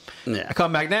bathroom, Yeah. I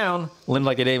come back down, Lynn's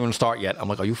like, it didn't even start yet. I'm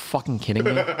like, are you fucking kidding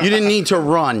me? You didn't need to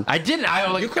run. I didn't. I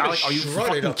was You like, could have are you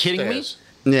strutted fucking kidding me? upstairs.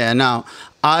 Yeah, no.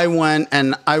 I went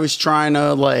and I was trying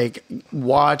to like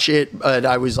watch it, but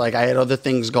I was like, I had other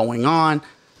things going on.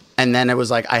 And then it was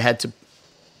like I had to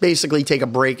basically take a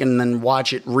break and then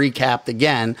watch it recapped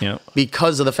again Yeah.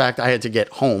 because of the fact I had to get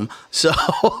home. So,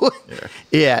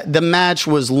 yeah, the match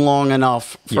was long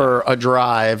enough for a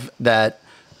drive that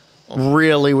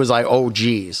really was like, oh,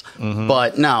 geez.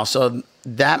 But no, so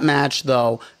that match,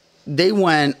 though, they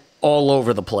went all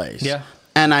over the place. Yeah.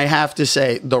 And I have to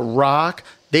say, The Rock,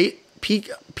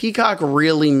 Peacock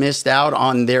really missed out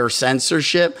on their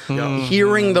censorship.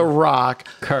 Hearing The Rock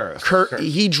Curse.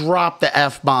 he dropped the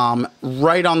F-bomb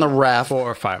right on the ref. 4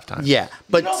 or 5 times. Yeah,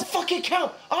 but You don't fucking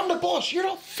count. I'm the boss. You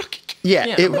don't fucking count. yeah,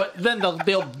 Yeah, but then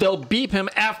they'll beep him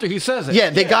after he says it. yeah,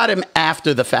 they got him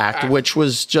after the fact, which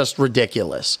was just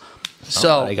ridiculous.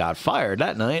 So I got fired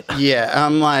that night. yeah,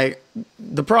 I'm like,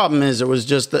 the problem is it was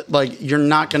just that like you're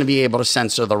not going to be able to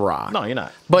censor The Rock. No, you're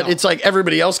not. But it's like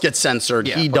everybody else gets censored.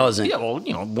 Yeah, He but- doesn't. Yeah, well,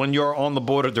 when you're on the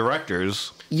board of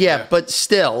directors, Yeah, but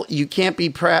still, you can't be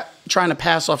trying to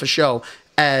pass off a show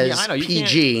as yeah, I know, you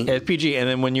PG. can't- As PG, and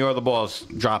then when you're the boss,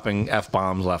 dropping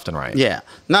F-bombs left and right. Yeah.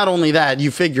 Not only that,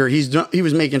 you figure he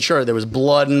was making sure there was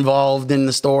blood involved in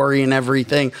the story and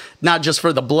everything, not just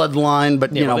for the bloodline,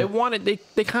 but Yeah, you know,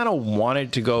 they kind of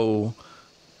wanted to go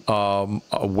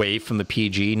away from the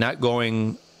PG, not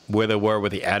going where they were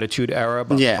with the Attitude Era,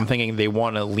 but Yeah. I'm thinking they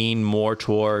want to lean more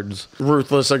towards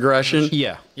ruthless aggression,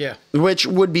 yeah. Yeah. which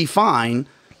would be fine,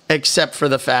 except for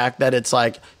the fact that it's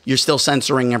like you're still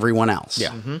censoring everyone else.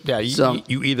 Yeah, yeah.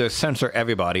 You either censor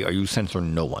everybody or you censor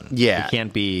no one. Yeah.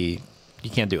 You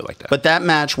can't do it like that. But that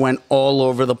match went all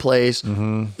over the place.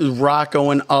 Rock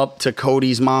going up to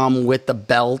Cody's mom with the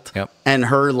belt, Yep. and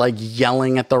her like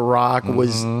yelling at The Rock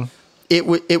was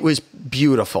it was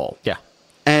beautiful. yeah,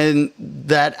 And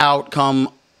that outcome,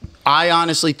 I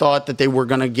honestly thought that they were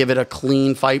going to give it a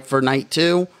clean fight for night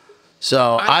 2.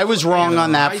 So I was wrong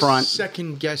on that front. I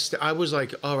second guessed. I was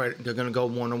like, all right, they're going to go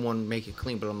 1-on-1, make it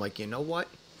clean. But I'm like, you know what?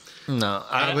 no.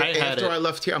 After I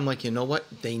left here, I'm like, you know what?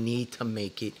 They need to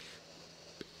make it.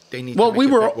 They need. Well, to we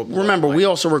make were it big with remember Bloodline. we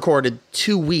also recorded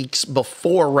 2 weeks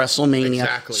before WrestleMania,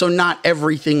 Exactly. so not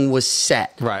everything was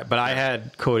set. Right, but I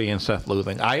had Cody and Seth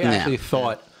losing. I actually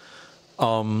thought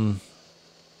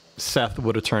Seth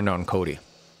would have turned on Cody.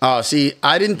 Oh, see,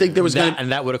 I didn't think there was going to.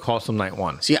 And that would have cost him night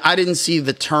 1. See, I didn't see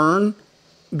the turn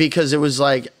because it was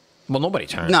like Well, nobody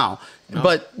turned. no.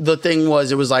 But the thing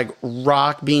was, it was like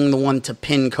Rock being the one to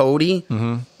pin Cody.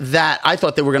 That I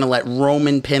thought they were going to let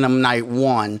Roman pin him night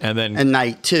 1, And then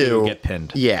night 2 get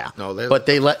pinned. Yeah, No, but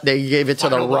they gave it to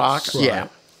The Final Rock. boss. Yeah,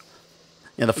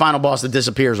 yeah, the final boss that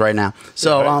disappears right now.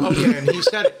 So Oh yeah, and he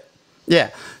said it. yeah,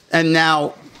 and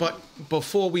now But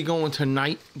before we go into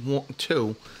night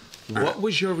 2, what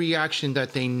was your reaction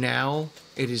that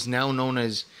it is now known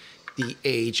as the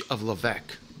Age of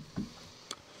Levesque?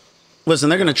 listen,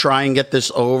 they're going to try and get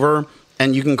this over,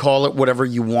 and you can call it whatever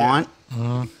you want,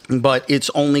 but it's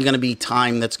only going to be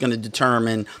time that's going to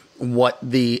determine what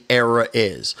the era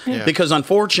is. Yeah. Because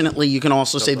unfortunately, you can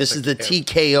also say this is the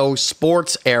TKO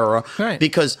sports era, Right.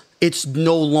 because it's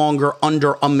no longer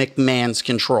under a McMahon's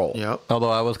control. Yep.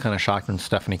 Although I was kind of shocked when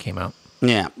Stephanie came out.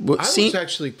 Yeah. I was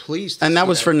actually pleased. To and that see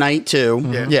was for night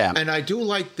 2. Yeah. And I do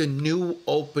like the new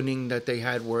opening that they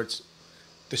had where it's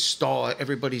the star,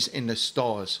 everybody's in the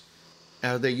stars.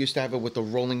 They used to have it with the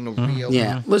rolling the reel.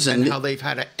 Yeah. Listen, And how they've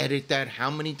had to edit that how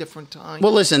many different times?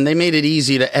 Well, listen, they made it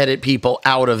easy to edit people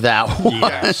out of that one.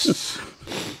 Yes.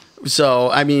 So,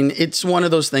 I mean, it's one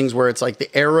of those things where it's like the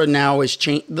era now is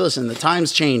changing. Listen, the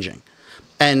time's changing.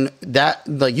 And that,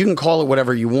 like, you can call it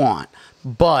whatever you want,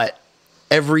 but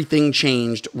everything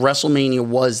changed. WrestleMania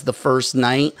was the first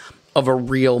night, of a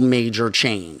real major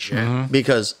change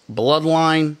because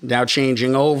Bloodline now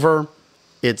changing over.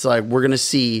 It's like we're going to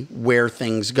see where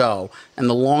things go. And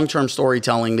the long-term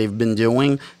storytelling they've been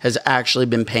doing has actually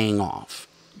been paying off.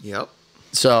 Yep.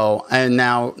 So, and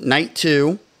now night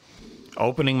 2.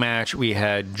 Opening match, we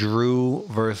had Drew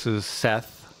versus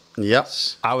Seth. Yep.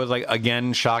 I was like,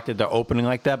 again, shocked at the opening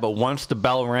like that. But once the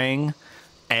bell rang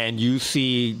and you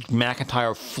see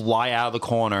McIntyre fly out of the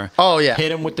corner,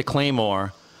 hit him with the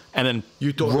Claymore, and then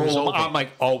you thought it was over. I'm like,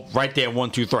 oh, right there,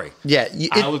 1, 2, 3. Yeah,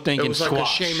 I was thinking it was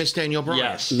squash. like a Sheamus Daniel Bryan.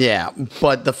 Yes. Yeah,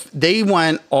 but they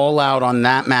went all out on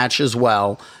that match as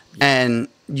well, and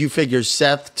you figure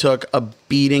Seth took a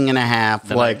beating and a half.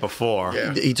 The night before.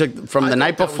 Yeah. He took from the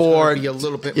night before. Be a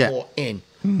little bit more in.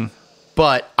 Mm-hmm.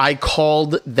 But I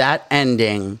called that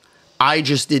ending. I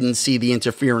just didn't see the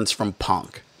interference from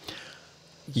Punk.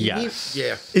 Yes.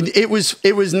 Yeah. It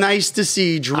was nice to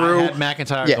see Drew. I had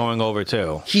McIntyre going over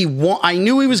too. He won. I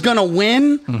knew he was going to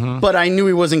win, but I knew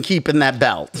he wasn't keeping that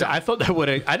belt. I thought that would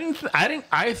have.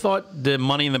 I thought the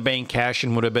Money in the Bank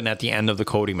cash-in would have been at the end of the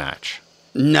Cody match.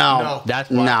 No. That's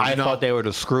why I thought they would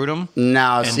have screwed him.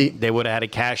 No, see, they would have had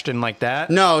it cashed in like that.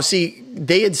 No, see,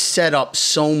 they had set up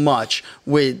so much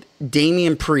with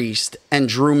Damian Priest and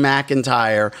Drew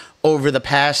McIntyre over the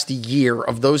past year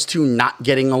of those two not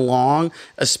getting along,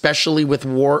 especially with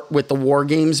the War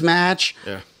Games match.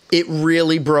 Yeah. It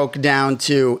really broke down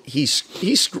to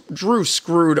Drew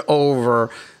screwed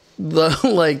over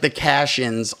the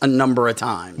cash-ins a number of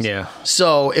times. Yeah.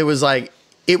 So it was like.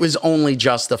 It was only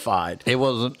justified. It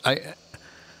wasn't.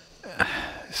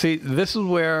 See, this is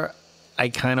where I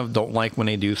kind of don't like when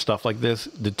they do stuff like this.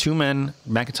 The two men,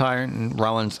 McIntyre and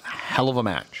Rollins, hell of a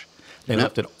match. They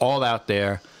left it all out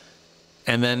there.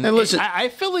 And then listen, I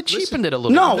feel it cheapened it a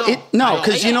little bit.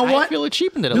 Because you know what? I feel it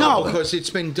cheapened it a little bit. Because it's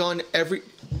been done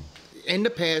in the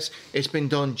past, it's been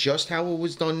done just how it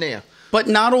was done there. But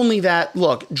not only that,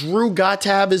 look, Drew got to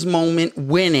have his moment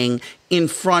winning in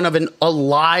front of a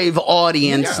live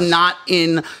audience, not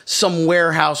in some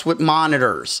warehouse with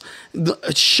monitors,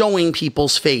 showing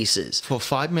people's faces. For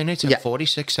 5 minutes and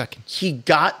 46 seconds. He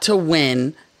got to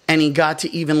win, and he got to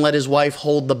even let his wife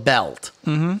hold the belt.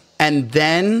 Mm-hmm. And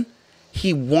then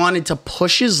he wanted to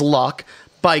push his luck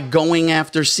by going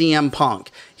after CM Punk.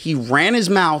 He ran his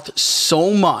mouth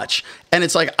so much, and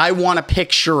it's like, I want a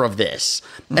picture of this.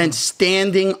 Mm-hmm. And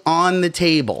standing on the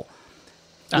table.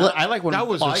 I like when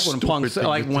McIntyre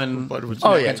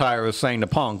was saying to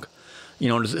Punk,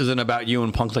 this isn't about you,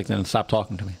 and Punk's like, then stop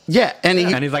talking to me. Yeah, and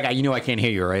he's like, I can't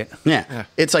hear you, right? Yeah.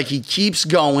 It's like he keeps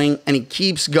going and he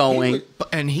keeps going.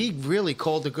 And he really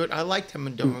called a good. I liked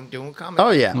him doing comedy.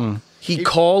 Oh yeah, he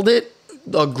called it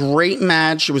a great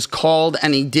match. It was called,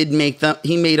 and he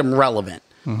made him relevant.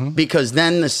 Mm-hmm. Because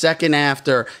then the second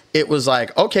after, it was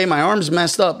like, okay, my arm's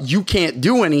messed up. You can't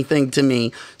do anything to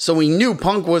me. So we knew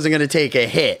Punk wasn't going to take a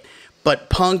hit. But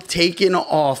Punk taking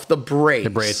off the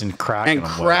brakes. And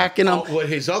cracking him. With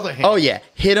his other hand. Oh, yeah.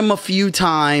 Hit him a few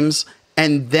times.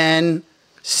 And then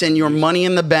Senor Money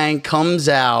in the Bank comes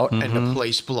out. And the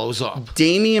place blows up.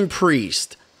 Damian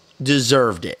Priest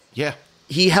deserved it. Yeah.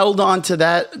 He held on to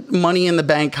that Money in the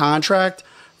Bank contract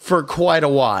for quite a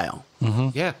while. Mm-hmm.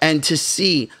 Yeah. And to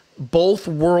see both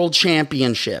world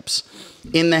championships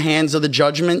in the hands of the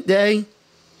Judgment Day,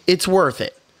 it's worth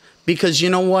it. Because you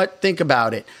know what? Think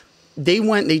about it.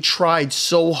 They tried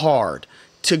so hard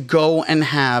to go and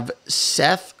have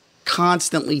Seth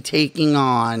constantly taking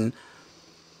on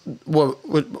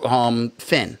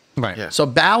Finn. Right. Yeah. So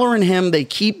Balor and him, they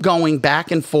keep going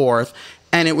back and forth.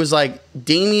 And it was like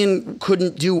Damian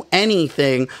couldn't do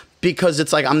anything because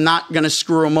it's like, I'm not going to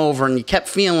screw him over. And you kept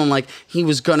feeling like he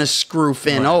was going to screw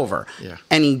Finn over. Yeah.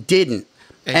 And he didn't.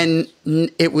 And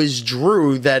it was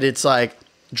Drew that it's like,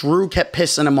 Drew kept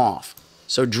pissing him off.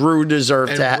 So Drew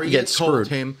deserved to get screwed. Told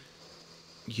him,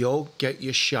 you'll get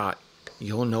your shot.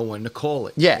 You'll know when to call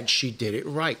it. Yeah. And she did it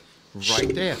right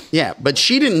there. Yeah, but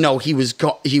she didn't know he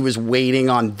was waiting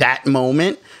on that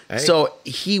moment. Hey. So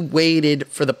he waited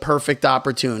for the perfect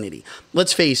opportunity.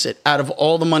 Let's face it, out of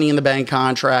all the Money in the Bank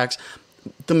contracts,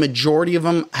 the majority of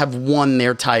them have won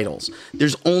their titles.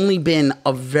 There's only been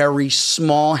a very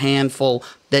small handful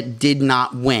that did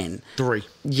not win. 3.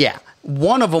 Yeah.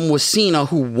 One of them was Cena,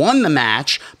 who won the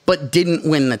match, but didn't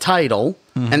win the title.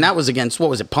 Mm-hmm. And that was against, what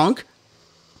was it, Punk?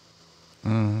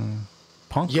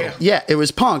 Punk? Yeah. Yeah, it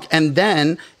was Punk. And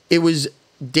then it was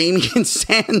Damian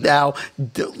Sandow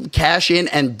cash in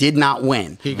and did not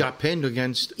win. He got pinned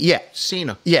against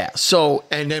Cena. Yeah, so...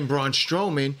 And then Braun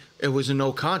Strowman, it was a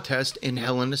no contest in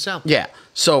Hell in a Cell. Yeah,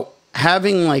 so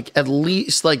having at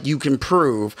least you can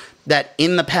prove that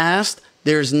in the past,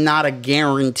 there's not a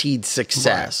guaranteed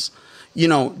success. Right. you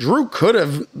know, Drew could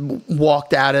have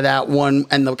walked out of that one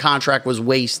and the contract was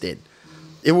wasted.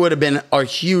 It would have been a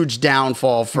huge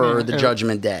downfall for the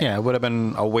Judgment Day. Yeah, it would have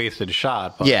been a wasted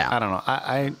shot. But Yeah. I don't know.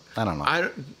 I don't know.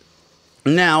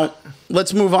 Now,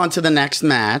 let's move on to the next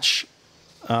match.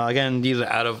 Again, these are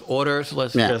out of order, so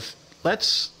let's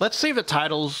save the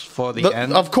titles for the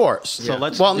end. Of course. So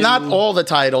let's not all the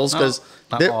titles because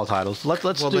not all titles.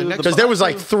 Let's do because there was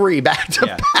like 3 back to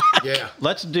back. Yeah.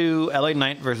 Let's do LA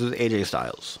Knight versus AJ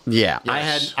Styles. Yeah.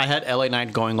 Yes. I had LA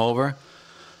Knight going over.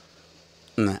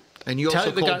 Nah. And you Tell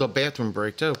also the called guy- the bathroom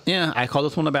break, too. Yeah, I called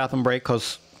this one a bathroom break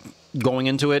because going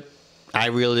into it, I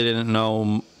really didn't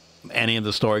know any of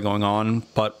the story going on.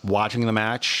 But watching the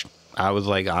match, I was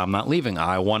like, I'm not leaving.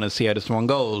 I want to see how this one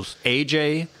goes.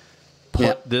 AJ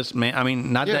put this man. I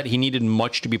mean, not that he needed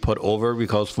much to be put over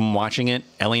because from watching it,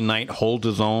 LA Knight holds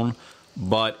his own.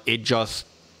 But it just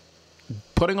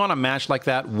putting on a match like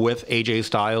that with AJ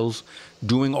Styles,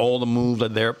 doing all the moves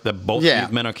that both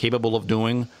these men are capable of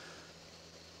doing.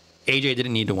 AJ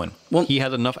didn't need to win. Well, he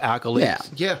has enough accolades.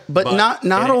 Yeah. But not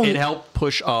only it helped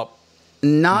push up.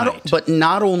 But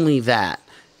not only that.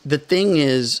 The thing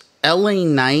is, LA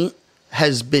Knight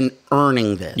has been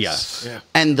earning this. Yes. Yeah.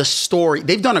 And the story,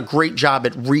 they've done a great job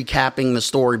at recapping the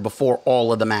story before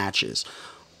all of the matches.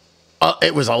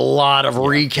 It was a lot of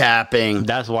recapping.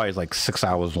 That's why it's like 6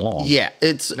 hours long. Yeah,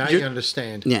 it's Now you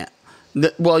understand. Yeah.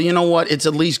 Well, you know what? It's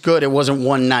at least good it wasn't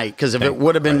one night, because if it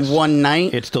would have been one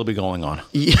night, it'd still be going on.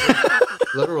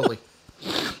 Literally.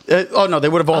 Oh no, they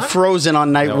would have all frozen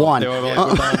on night one. They were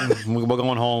like, we're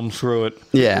going home. Screw it.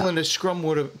 Yeah. People in the scrum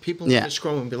would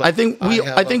be like,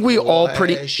 I think we all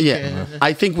pretty. Yeah.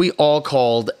 I think we all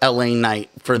called LA Knight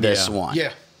for this one.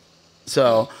 Yeah.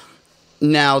 So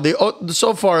now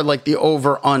so far, like the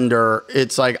over under,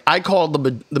 it's like I called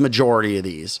the majority of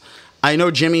these. I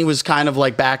know Jimmy was kind of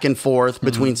like back and forth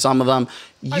between some of them.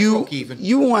 You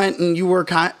went and you were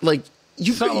kind of like.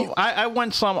 I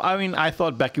went some. I mean, I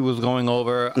thought Becky was going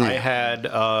over. Yeah. I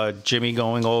had Jimmy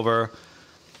going over.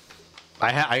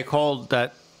 I called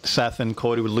that Seth and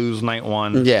Cody would lose night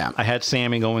one. Yeah. I had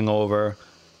Sammy going over.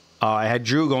 I had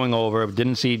Drew going over.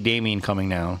 Didn't see Damien coming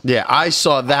down. Yeah, I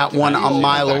saw that one a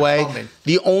mile away.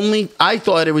 I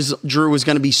thought Drew was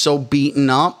going to be so beaten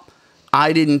up.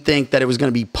 I didn't think that it was going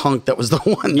to be Punk that was the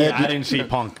one. I didn't see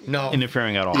Punk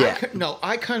interfering at all. Yeah.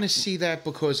 I kind of see that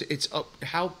because it's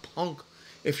how Punk,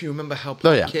 if you remember how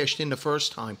Punk cashed in the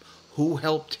first time, who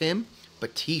helped him?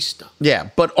 Batista. Yeah,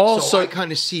 but also so I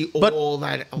kind of see all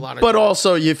that a lot of. But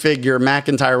also, you figure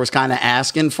McIntyre was kind of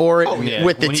asking for it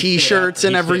with the T-shirts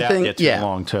and everything. Yeah,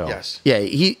 long too. Yes. Yeah,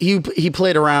 he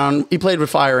played around. He played with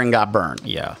fire and got burned.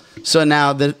 Yeah. So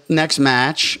now the next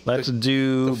match. Let's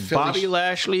do Bobby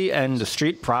Lashley and the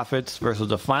Street Profits versus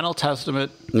the Final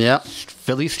Testament. Yep.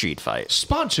 Philly Street Fight.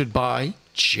 Sponsored by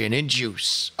Gin and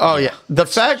Juice. Oh yeah, the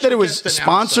fact that it was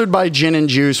sponsored by Gin and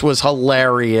Juice was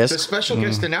hilarious. The special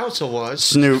guest announcer was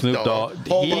Snoop Dogg,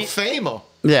 Hall of Famer.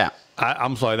 Yeah.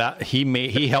 I'm sorry that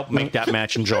he helped make that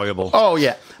match enjoyable. Oh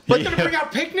yeah, but they're gonna bring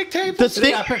out picnic tables.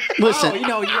 Listen, you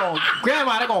know,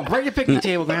 Grandma, they're gonna bring your picnic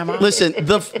table, Grandma. Listen,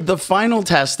 the Final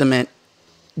Testament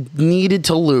needed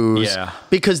to lose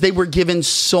because they were given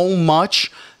so much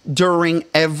during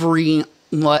every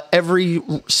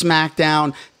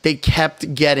SmackDown. They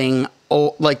kept getting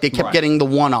getting the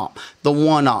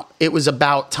one up. It was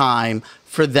about time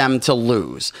for them to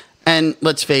lose. And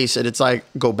let's face it, it's like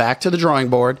go back to the drawing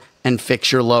board and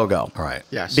fix your logo. All right.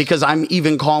 Yes. Because I'm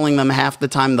even calling them half the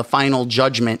time the Final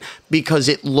Judgment because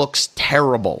it looks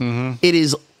terrible.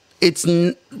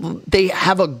 Mm-hmm. They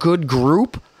have a good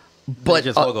group, but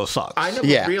just logo sucks. I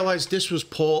never realized this was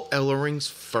Paul Ellering's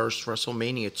first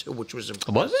WrestleMania too, which was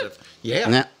impressive. Was it?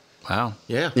 Yeah. Wow.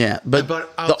 Yeah. Yeah. But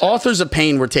the Authors of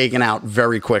Pain were taken out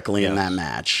very quickly in that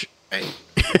match. And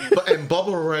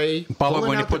Bubba Ray. Bubba,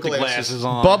 when you put the glasses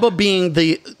on. Bubba being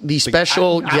the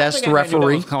special guest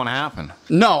referee. What's going to happen?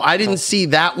 No, I didn't see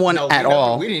that one at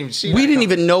all. We didn't even see. We didn't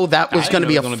even know that was going to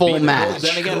be a full match.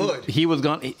 Then again, he was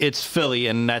going. It's Philly,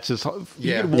 and that's his.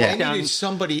 Yeah. They needed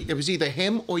somebody. It was either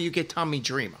him or you get Tommy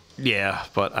Dreamer. Yeah,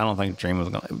 but I don't think Dreamer was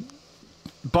going to.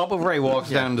 Bubba Ray walks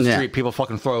down the street. People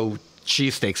fucking throw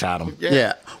cheesesteaks at him.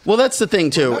 Yeah. Well, that's the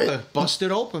thing too.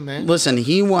 Busted open, man. Listen,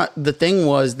 the thing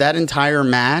was that entire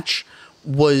match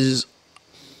was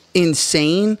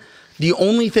insane. The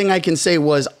only thing I can say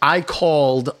was I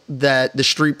called that the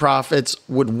Street Profits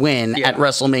would win at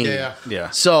WrestleMania.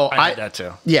 Yeah. So I had that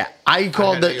too. Yeah, I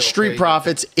called the Street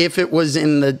Profits if it was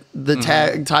in the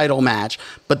tag title match,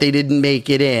 but they didn't make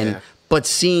it in. Yeah. but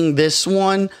seeing this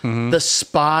one, the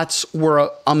spots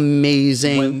were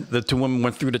amazing. When the two women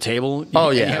went through the table. Oh,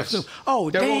 yeah.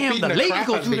 They're Damn, beating the the lady crap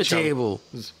go out of through the each other. table.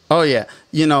 Oh yeah,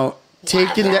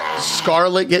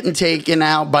 Scarlett getting taken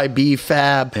out by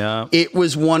B-Fab. Yeah. It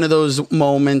was one of those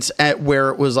moments where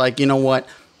it was like, you know what,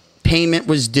 payment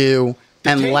was due,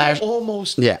 and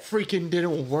almost freaking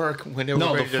didn't work when they were No,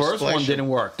 the ready to first splash one it. didn't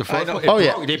work. The first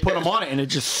one, they put them on it and it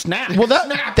just snapped. Well,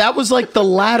 that was like the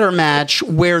ladder match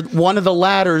where one of the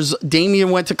ladders,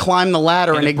 Damien went to climb the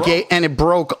ladder and it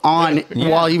broke on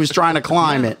while he was trying to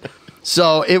climb it.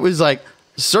 So it was like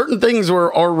certain things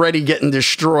were already getting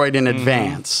destroyed in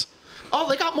advance. Oh,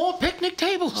 they got more picnic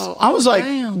tables. I was like,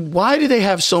 why do they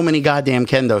have so many goddamn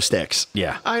kendo sticks?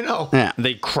 Yeah, I know. Yeah.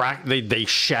 They cracked. They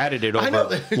shattered it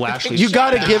over Lashley. You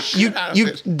got to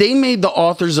give They made the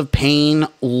Authors of Pain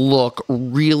look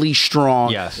really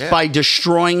strong by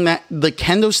destroying the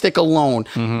kendo stick alone,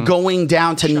 going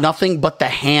down to nothing but the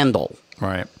handle.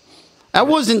 Right. That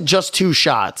wasn't just 2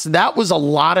 shots. That was a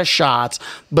lot of shots,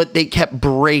 but they kept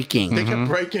breaking. They kept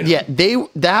breaking. Yeah,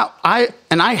 I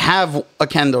have a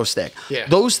kendo stick. Yeah.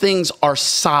 Those things are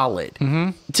solid.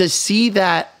 To see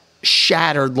that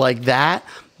shattered like that,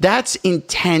 that's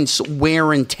intense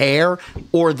wear and tear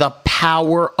or the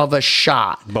power of a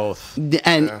shot. Both.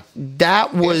 And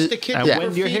that was the kid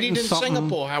when you're graffitied hitting in something-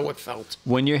 Singapore how it felt.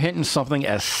 When you're hitting something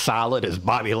as solid as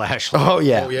Bobby Lashley, Oh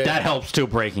yeah. that helps too,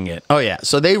 breaking it. Oh yeah.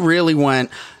 So they really went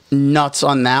nuts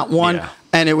on that one, Yeah.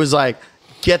 and it was like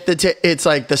it's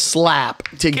like the slap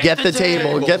to get the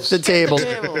table, get the table,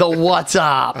 the what's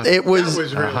up. It was, That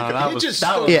was really good. that He was- just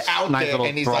that stood was out nice there little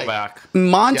and he's throwback.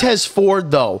 Montez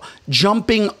Ford though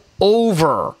jumping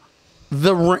over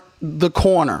the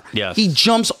corner. Yes. He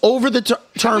jumps over the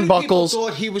How many people turnbuckles.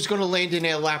 thought he was going to land in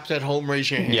their laps at home? Raise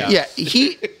your hand. Yeah. Yeah,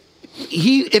 he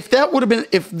if they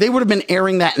would have been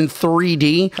airing that in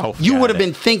 3D, you would have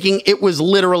been thinking it was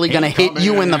literally going to hit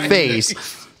you in the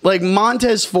face. Like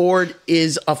Montez Ford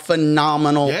is a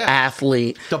phenomenal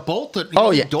athlete. The Bolton.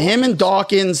 Oh yeah, him and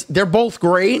Dawkins, they're both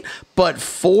great, but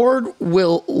Ford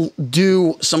will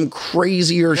do some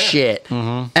crazier shit.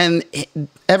 And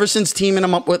ever since teaming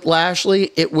him up with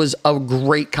Lashley, it was a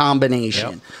great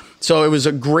combination. So it was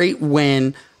a great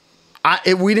win.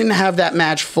 We didn't have that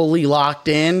match fully locked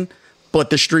in,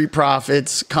 but the Street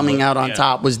Profits coming out on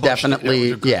top was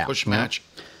definitely push match.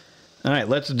 All right,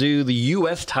 let's do the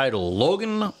U.S. title.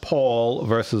 Logan Paul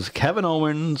versus Kevin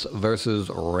Owens versus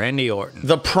Randy Orton.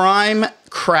 The prime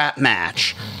crap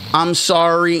match. I'm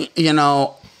sorry,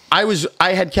 I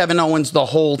had Kevin Owens the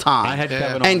whole time. I had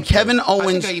Kevin Owens. And Kevin I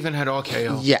Owens. think I even had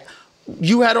RKO. Yeah.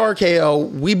 You had RKO.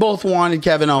 We both wanted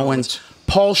Kevin Owens.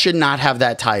 Paul should not have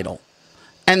that title.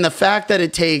 And the fact that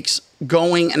it takes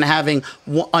going and having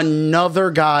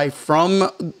another guy from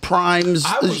Prime's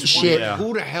I was shit. wondering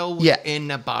who the hell was in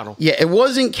that bottle. Yeah, it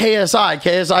wasn't KSI.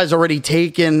 KSI's already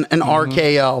taken an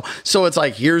RKO. So it's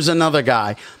like, here's another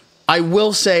guy. I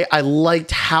will say I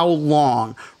liked how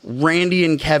long Randy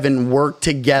and Kevin worked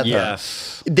together.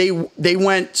 Yes. They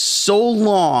went so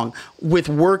long with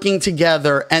working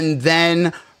together, and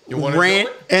then it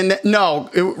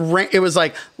was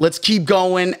like, let's keep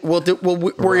going. We'll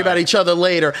worry about each other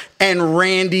later. And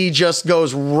Randy just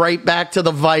goes right back to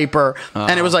the Viper,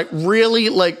 and it was like, really,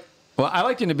 like. Well, I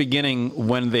liked in the beginning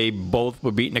when they both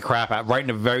were beating the crap out. Right in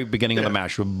the very beginning of the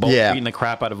match, we were both beating the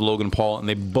crap out of Logan Paul, and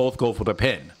they both go for the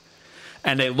pin.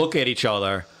 And they look at each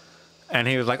other, and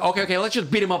he was like, okay, let's just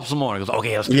beat him up some more. He goes,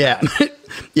 okay, let's do that.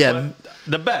 Yeah. But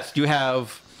the best, you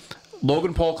have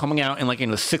Logan Paul coming out in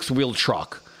a 6-wheel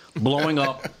truck, blowing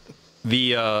up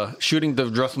shooting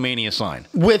the Wreatlemania sign.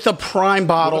 With a Prime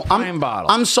bottle.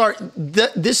 I'm sorry.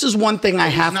 This is one thing I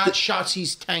have to. Not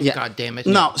Shotzi's tank, goddammit.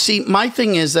 No, see, my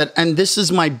thing is that, and this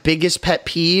is my biggest pet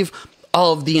peeve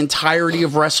of the entirety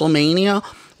of WrestleMania,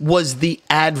 was the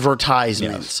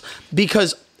advertisements. Yes.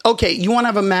 Because, okay, you want to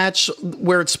have a match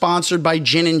where it's sponsored by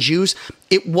gin and juice.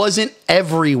 It wasn't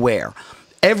everywhere.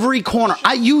 Every corner.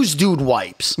 I use Dude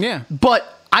wipes. Yeah.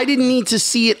 But I didn't need to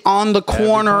see it on the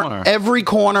corner. Every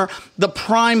corner. The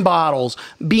Prime bottles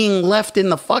being left in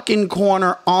the fucking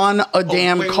corner on a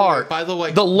damn cart. Wait. By the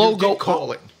way, the logo. You did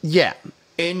call it. Yeah.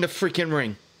 In the freaking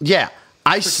ring. Yeah.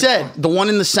 I said the one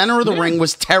in the center of the ring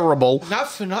was terrible. Not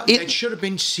for nothing. It should have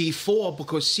been C4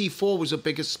 because C4 was the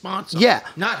biggest sponsor. Yeah.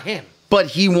 Not him. But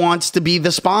he wants to be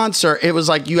the sponsor. It was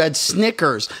like you had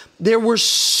Snickers. There were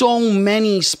so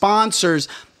many sponsors.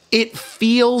 It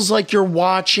feels like you're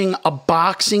watching a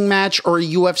boxing match or a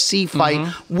UFC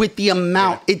fight with the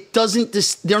amount. It doesn't.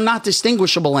 They're not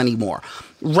distinguishable anymore.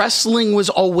 wrestling was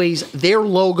always their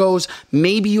logos.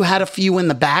 Maybe you had a few in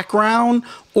the background,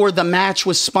 or the match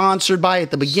was sponsored by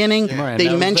at the beginning. Right,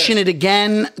 they mention it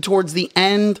again towards the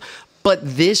end, but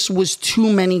this was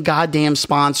too many goddamn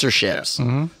sponsorships.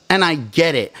 And I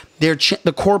get it.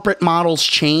 The corporate models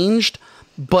changed,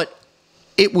 but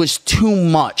it was too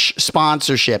much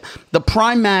sponsorship. The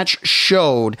Prime match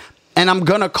showed, and I'm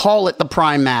going to call it the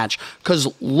Prime match,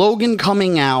 because Logan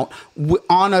coming out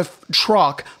on a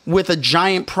truck with a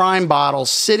giant Prime bottle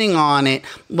sitting on it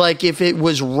like if it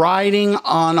was riding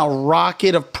on a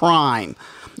rocket of Prime.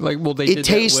 Like, well, it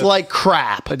tastes like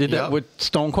crap. I did that with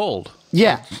Stone Cold.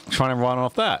 Yeah. Trying to run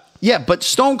off that. Yeah, but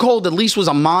Stone Cold at least was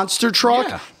a monster truck.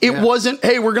 Yeah. It wasn't,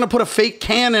 hey, we're going to put a fake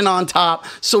cannon on top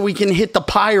so we can hit the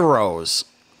pyros.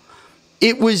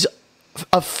 It was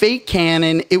a fake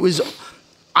cannon. It was,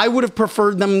 I would have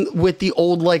preferred them with the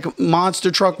old, like, monster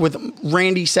truck with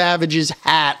Randy Savage's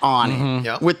hat on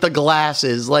it, with the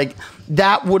glasses. Like,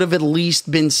 that would have at least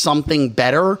been something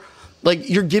better. Like,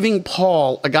 you're giving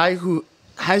Paul, a guy who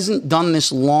hasn't done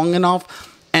this long enough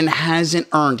and hasn't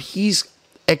earned. He's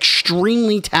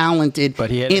extremely talented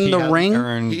in the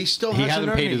ring. He still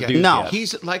hasn't paid his dues. No,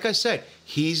 he's like I said.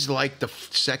 He's like the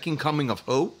second coming of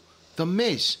who? The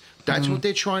Miz. That's what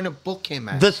they're trying to book him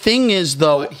as. The thing is,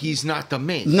 though, but he's not the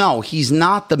Miz. No, he's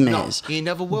not the Miz. No, he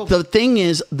never will. The thing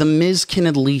is, the Miz can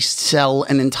at least sell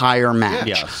an entire match.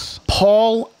 Yeah. Yes.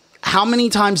 Paul, how many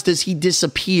times does he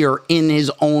disappear in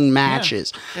his own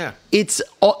matches? Yeah. It's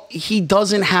he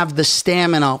doesn't have the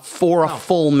stamina for a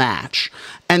full match.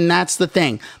 And that's the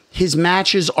thing. His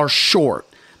matches are short.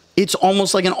 It's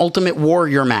almost like an Ultimate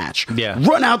Warrior match. Yeah.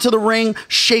 Run out to the ring,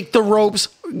 shake the ropes,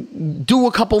 do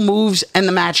a couple moves, and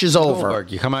the match is over.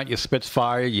 You come out, you spit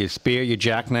fire, you spear, you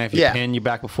jackknife, you pin, you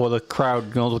back before the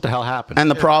crowd knows what the hell happened. And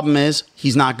the problem is,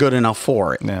 he's not good enough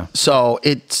for it. Yeah. So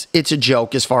it's a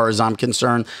joke as far as I'm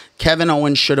concerned. Kevin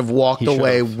Owens should have walked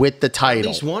away with the At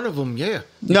title. least one of them, yeah.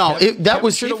 No, that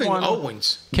was Even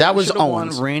Owens. That was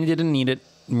Owens. Randy didn't need it.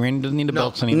 Randy doesn't need the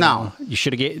belts anymore. No. You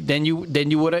should have then you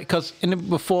would have, because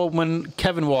before when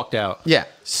Kevin walked out. Yeah.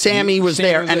 Sammy was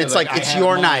there, and it's like, it's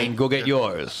your night. Go get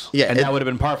yours. Yeah, and that would have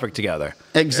been perfect together.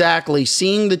 Exactly.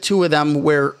 Seeing the two of them,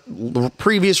 where the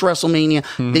previous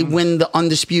WrestleMania, they win the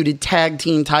undisputed tag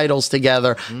team titles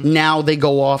together. Now they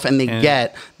go off and they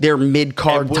get their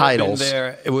mid-card titles.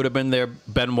 It would have been their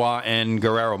Benoit and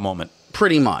Guerrero moment.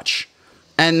 Pretty much.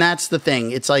 And that's the thing.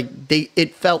 It's like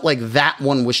it felt like that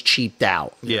one was cheaped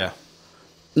out. Yeah.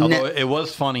 Although it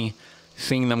was funny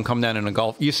seeing them come down in a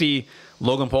golf. You see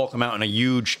Logan Paul come out in a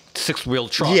huge 6-wheel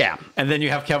truck. Yeah. And then you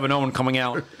have Kevin Owens coming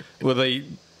out with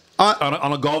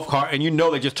on a golf cart, and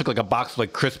they just took like a box of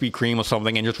like Krispy Kreme or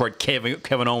something and just wrote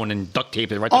Kevin Owens and duct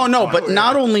taped it right there. Oh, no, but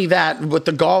not only that, with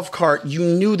the golf cart, you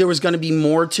knew there was going to be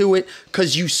more to it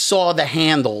because you saw the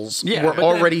handles were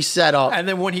already set up. And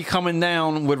then when he coming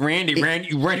down with Randy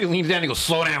leans down and he goes,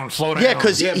 slow down. Yeah,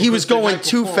 because he was going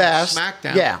too fast.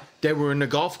 SmackDown, yeah. They were in the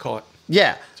golf cart.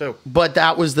 Yeah. But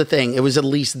that was the thing. It was at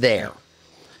least there.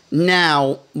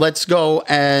 Now, let's go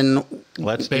and...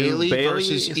 Bailey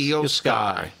versus Io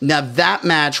Sky. Now, that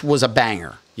match was a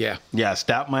banger. Yeah. Yes,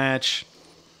 that match.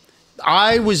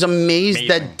 I was amazed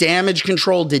that Damage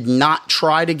Control did not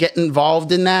try to get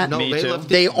involved in that. No,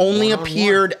 they only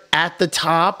appeared at the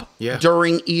top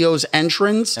during Io's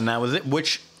entrance. And that was it,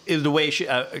 which is the way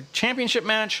a championship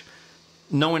match...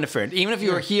 No interference. Even if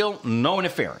you're a heel, no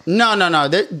interference. No.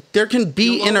 There can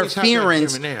be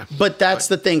interference, but that's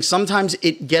the thing. Sometimes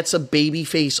it gets a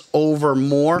babyface over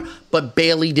more, but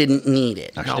Bayley didn't need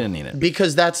it. She didn't need it.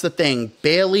 Because that's the thing.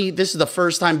 Bayley, this is the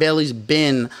first time Bayley's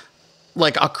been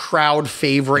like a crowd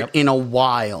favorite in a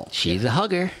while. She's a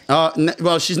hugger.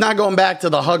 Well, she's not going back to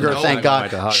the hugger, thank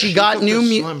God. She got new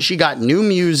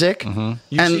music. You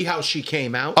see how she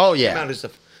came out? Oh, yeah. She came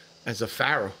out as a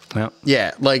pharaoh.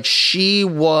 Yeah, like she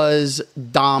was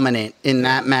dominant in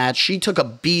that match. She took a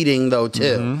beating though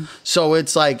too. So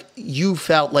it's like you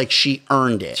felt like she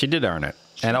earned it. She did earn it.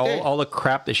 And all the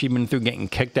crap that she'd been through, getting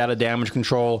kicked out of Damage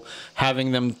Control,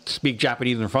 having them speak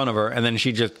Japanese in front of her, and then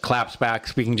she just claps back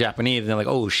speaking Japanese, and they're like,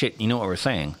 oh shit, you know what we're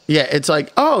saying. Yeah, it's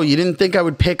like, oh, you didn't think I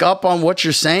would pick up on what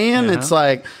you're saying? It's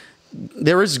like,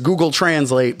 there is Google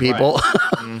Translate, people.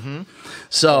 Right.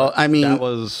 So, I mean... That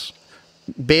was...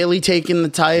 Bayley taking the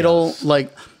title,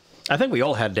 like... I think we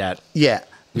all had that. Yeah.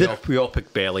 We all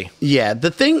picked Bayley. Yeah.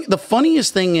 The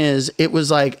funniest thing is, it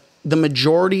was like the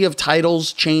majority of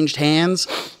titles changed hands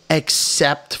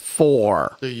except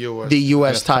for the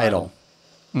U.S. title.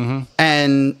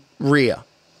 And Rhea.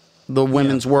 the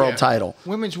women's world title.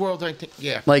 Women's world, I think,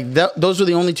 yeah. Like those were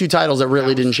the only two titles that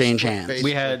really didn't change hands.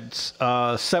 We had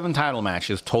 7 title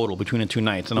matches total between the 2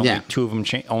 nights, and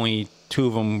only two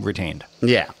of them retained.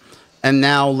 Yeah. And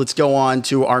now let's go on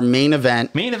to our main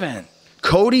event. Main event.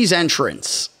 Cody's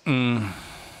entrance.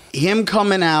 Him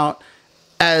coming out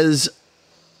as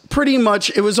pretty much,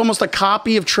 it was almost a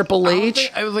copy of Triple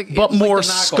H, but more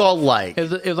skull-like. It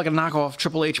was like a knockoff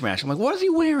Triple H match. I'm like, what is he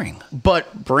wearing?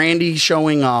 But Brandy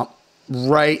showing up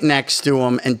right next to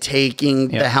him and taking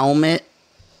the helmet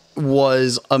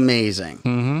was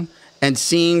amazing. And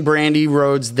seeing Brandy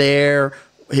Rhodes there,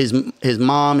 his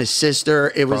mom, his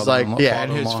sister, it was like,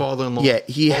 and his father-in-law. Yeah,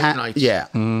 he had,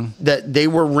 that they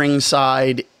were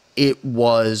ringside. It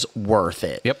was worth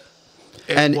it. Yep.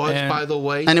 It was, by the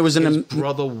way, and it was his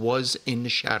brother was in the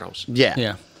shadows. Yeah.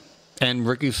 Yeah. And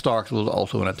Ricky Starks was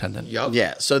also in attendance. Yep.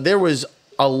 Yeah. So there was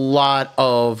a lot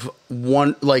of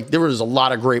there was a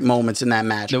lot of great moments in that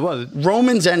match. There was.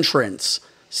 Roman's entrance,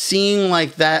 seeing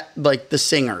like that, like the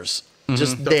singers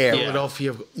just there.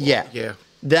 Philadelphia. Yeah.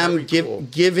 Them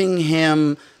giving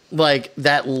him like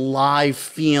that live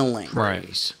feeling.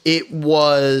 Right. It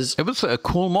was a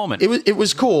cool moment. It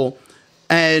was cool.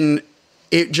 And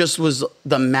it just was,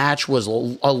 the match was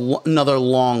another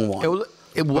long one.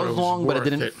 It was long, but it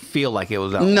didn't feel like it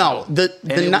was that long. No. It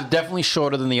was definitely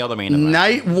shorter than the other main event.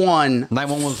 Night one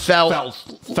was felt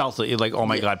like, oh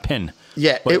my God, pin.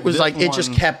 Yeah, but it was like, it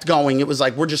just kept going. It was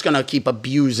like, we're just going to keep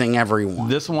abusing everyone.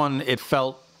 This one, it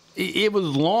was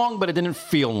long, but it didn't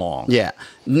feel long. Yeah.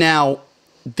 Now,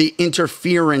 the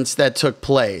interference that took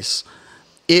place,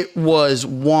 it was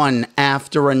one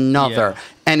after another. Yeah.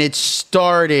 And it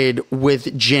started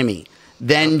with Jimmy,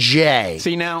 then Jay.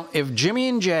 See, now, if Jimmy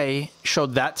and Jay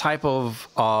showed that type of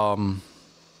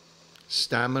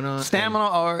stamina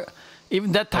or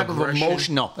even that type of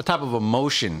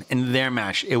emotion in their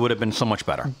match, it would have been so much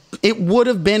better. It would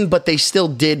have been, but they still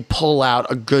did pull out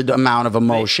a good amount of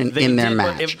emotion in their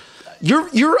match.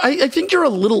 I think you're a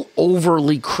little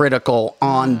overly critical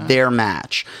on their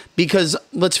match, because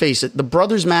let's face it, the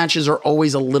brothers' matches are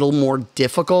always a little more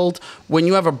difficult. When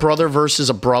you have a brother versus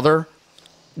a brother,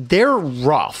 they're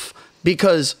rough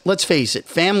because, let's face it,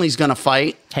 family's gonna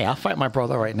fight. Hey, I'll fight my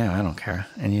brother right now. I don't care,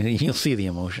 and you'll see the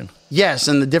emotion. Yes,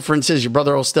 and the difference is your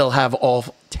brother will still have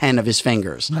all 10 of his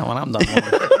fingers. No, when I'm done.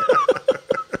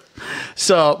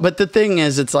 So, but the thing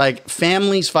is, it's like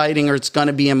family's fighting, or it's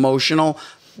gonna be emotional.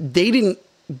 They didn't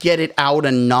get it out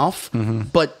enough,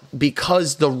 but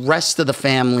because the rest of the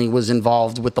family was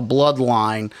involved with the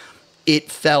bloodline,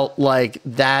 it felt like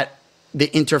that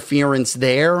the interference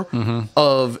there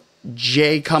of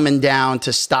Jay coming down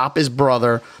to stop his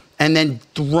brother and then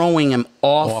throwing him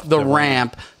off the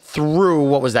ramp through,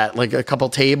 what was that, like a couple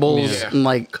tables and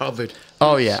like covered.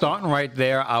 Oh yeah. Starting right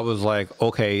there, I was like,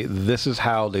 okay, this is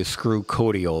how they screw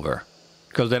Cody over.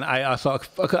 Because then I saw,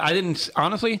 I didn't,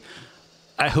 honestly,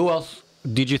 who else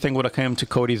did you think would have come to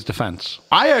Cody's defense?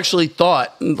 I actually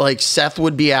thought like Seth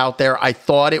would be out there. I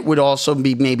thought it would also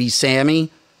be maybe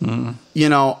Sammy. You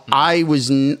know, I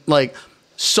was like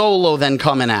Solo then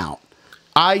coming out.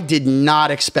 I did not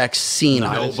expect Cena.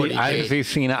 I didn't see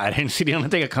Cena. I didn't see The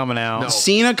Undertaker coming out. No.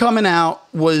 Cena coming out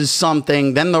was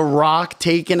something. Then The Rock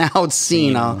taking out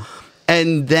Cena.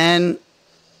 And then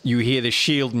you hear the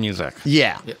Shield music.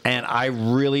 Yeah. And I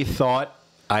really thought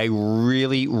you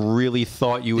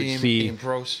would see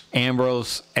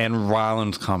Ambrose and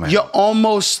Rollins come out. You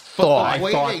almost thought. The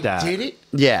way they did it,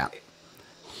 yeah.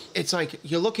 It's like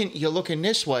you're looking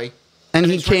this way, and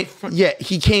he came.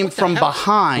 He came from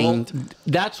behind. Well,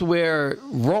 that's where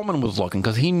Roman was looking,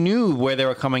 because he knew where they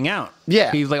were coming out.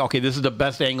 Yeah, he's like, okay, this is the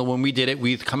best angle. When we did it,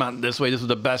 we come out this way. This is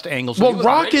the best angle. So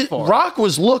well, Rock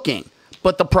was looking.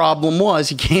 But the problem was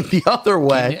he came the other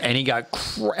way, and he got.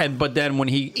 But then when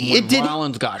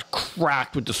Rollins got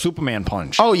cracked with the Superman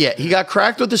punch. Oh yeah, he got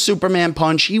cracked with the Superman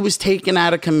punch. He was taken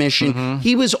out of commission.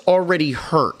 He was already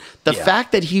hurt. The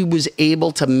fact that he was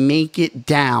able to make it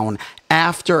down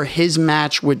after his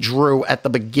match with Drew at the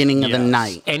beginning of the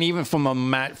night, and even from the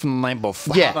night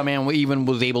before, the man even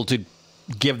was able to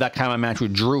give that kind of match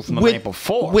with Drew from the night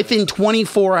before. Within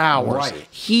 24 hours,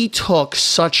 he took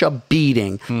such a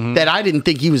beating that I didn't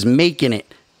think he was making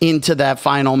it into that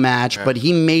final match, but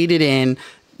he made it in.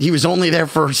 He was only there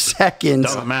for seconds.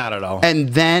 Doesn't matter, though. And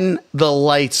then the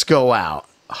lights go out.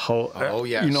 Oh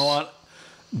yes. You know what?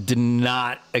 Did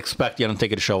not expect The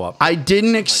Undertaker to show up. I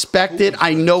didn't expect it.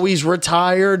 I know he's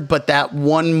retired, but that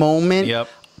one moment,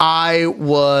 I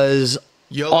was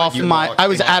I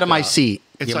was out of my seat.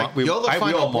 It's like you're the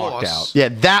final boss. Yeah,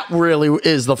 that really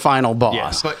is the final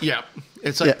boss. But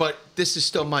it's like, but this is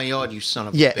still my yard, you son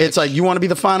of a bitch. It's like, you want to be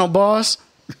the final boss?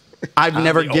 I've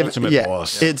never the given. ultimate Yeah,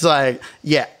 boss. it's like,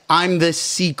 yeah, I'm the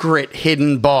secret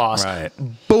hidden boss. Right.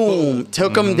 Boom,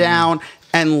 took him down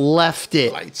and left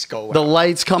it. Lights go The out.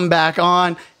 lights come back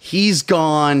on. He's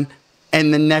gone,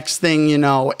 and the next thing you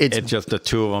know, It's just the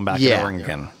two of them back in Yeah. the ring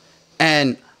again.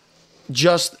 and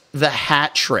just the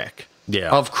hat trick Yeah.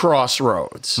 of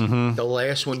Crossroads. The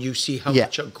last one, you see how Yeah.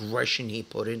 much aggression he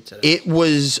put into that. It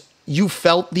was, you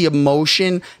felt the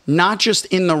emotion, not just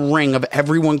in the ring of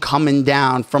everyone coming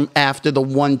down from after the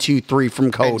 1, 2, 3 from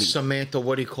and Cody. Samantha,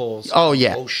 what he calls Oh,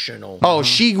 yeah. emotional. Oh,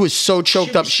 she was so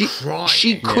choked She up. was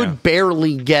She crying. could Yeah.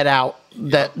 barely get out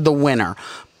the winner.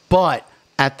 But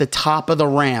at the top of the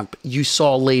ramp, you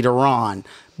saw later on,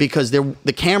 because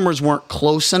the cameras weren't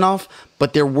close enough,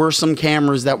 but there were some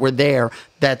cameras that were there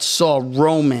that saw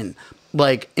Roman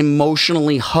like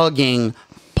emotionally hugging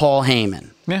Paul Heyman.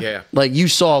 Yeah. Like you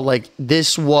saw, like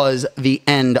this was the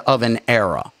end of an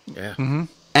era. Yeah.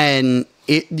 And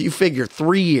you figure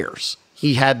 3 years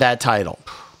he had that title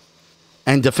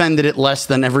and defended it less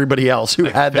than everybody else who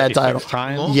had that 56 title.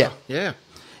 times? Longer. Yeah. Yeah.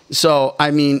 So,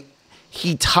 I mean,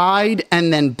 he tied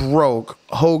and then broke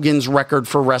Hogan's record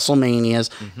for WrestleManias,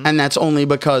 and that's only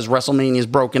because WrestleMania is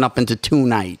broken up into 2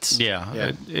 nights. Yeah.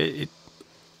 Yeah.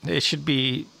 It should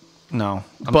be. No.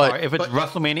 I'm But- sorry. If it's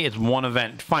WrestleMania, it's one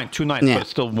event. Fine, 2 nights, Yeah. but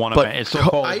it's still one But event. It's still Co-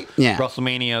 called Yeah.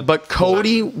 WrestleMania. But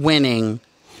Cody winning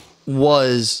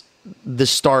was the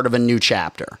start of a new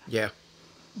chapter. Yeah.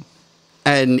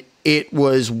 And it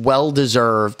was well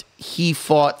deserved. He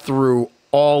fought through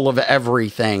all of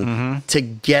everything to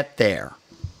get there.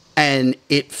 And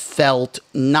it felt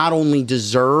not only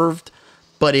deserved,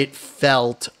 but it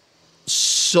felt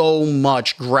so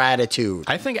much gratitude.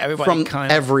 I think everybody from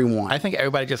kind of, everyone. I think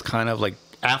everybody just kind of like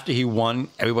after he won,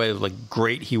 everybody was like,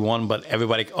 "Great, he won," but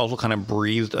everybody also kind of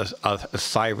breathed a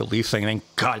sigh of relief, saying, "Thank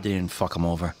God they didn't fuck him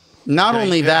over." Not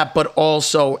only that, but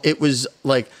also it was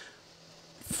like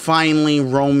finally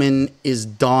Roman is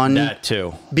done. That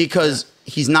too. Because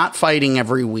he's not fighting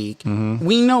every week.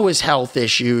 We know his health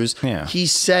issues. Yeah. He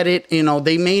said it,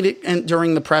 they made it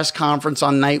during the press conference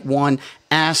on night 1,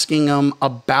 asking him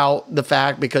about the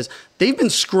fact, because they've been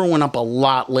screwing up a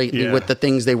lot lately Yeah. with the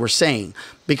things they were saying.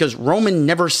 Because Roman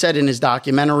never said in his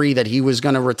documentary that he was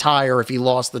going to retire if he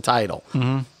lost the title.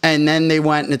 And then they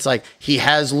went and it's like, he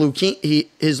has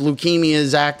his leukemia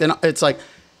is acting. It's like,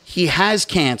 he has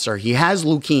cancer, he has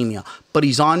leukemia, but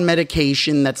he's on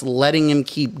medication that's letting him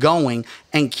keep going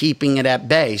and keeping it at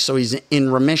bay. So he's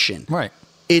in remission. Right.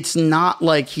 It's not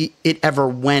like it ever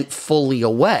went fully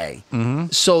away.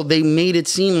 So they made it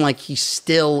seem like he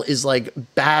still is like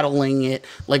battling it,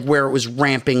 like where it was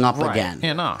ramping up Right. again.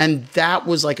 Yeah, no. And that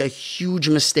was like a huge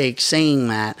mistake saying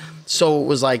that. So it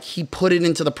was like he put it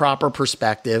into the proper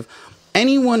perspective.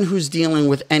 Anyone who's dealing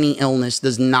with any illness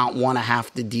does not want to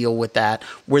have to deal with that,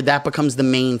 where that becomes the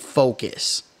main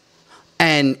focus.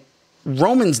 And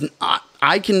Roman's,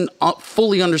 I can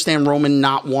fully understand Roman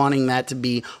not wanting that to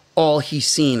be all he's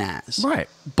seen as. Right.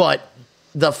 But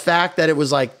the fact that it was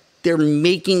like, they're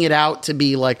making it out to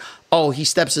be like, oh, he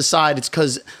steps aside, it's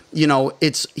because,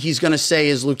 he's going to say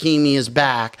his leukemia is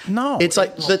back. No. It's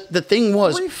like, the thing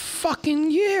was, 3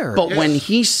 fucking years. but when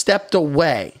he stepped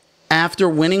away after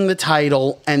winning the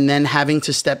title and then having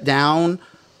to step down,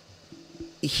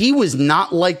 he was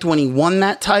not liked when he won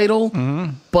that title,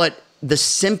 but the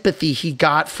sympathy he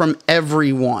got from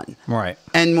everyone. Right.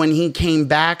 And when he came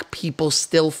back, people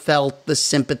still felt the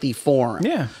sympathy for him.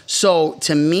 Yeah. So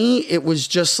to me, it was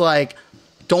just like,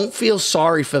 don't feel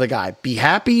sorry for the guy. Be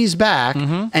happy he's back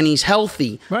and he's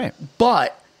healthy. Right.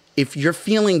 But if you're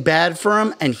feeling bad for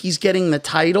him and he's getting the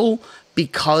title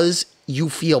because you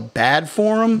feel bad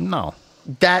for him, No.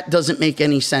 that doesn't make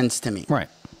any sense to me. Right.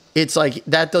 It's like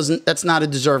that's not a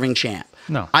deserving champ.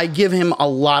 No. I give him a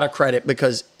lot of credit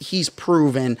because he's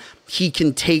proven he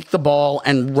can take the ball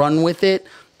and run with it,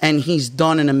 and he's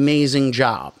done an amazing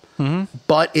job.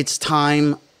 But it's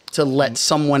time to let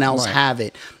someone else Right. have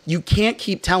it. You can't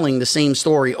keep telling the same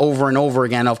story over and over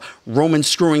again of Roman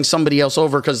screwing somebody else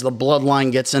over because the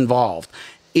bloodline gets involved.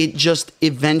 It just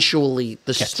eventually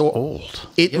Gets old.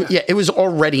 It was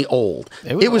already old.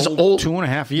 It was old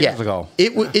 2.5 years ago.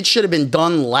 It should have been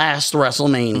done last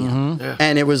WrestleMania, Yeah.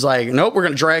 and it was like, nope, we're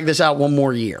gonna drag this out one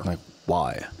more year. Like,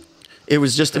 why? It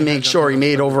was just to make sure he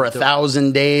made over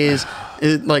 1,000 days.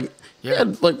 Like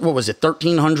what was it,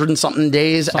 1,300 and something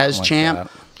days Something as like champ?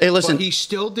 that. Hey, listen, But he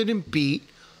still didn't beat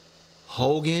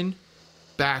Hogan,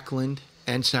 Backlund,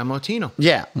 and San Martino.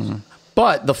 yeah.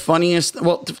 But the funniest,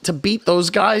 to beat those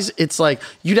guys, it's like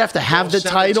you'd have to have the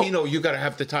San title. Martino, you got to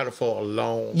have the title for a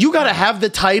long. You got to have the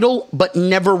title, but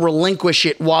never relinquish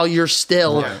it while you're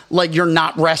still Yeah. like you're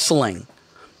not wrestling.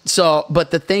 So,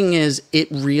 but the thing is, it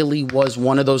really was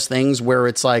one of those things where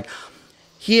it's like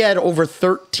he had over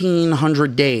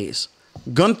 1,300 days.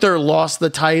 Gunther lost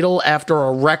the title after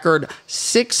a record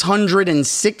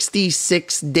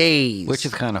 666 days. Which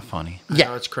is kind of funny. Yeah.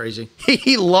 Know, it's crazy.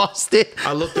 He lost it.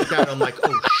 I looked at that. I'm like,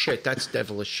 oh, shit, that's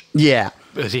devilish. Yeah.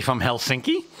 Is he from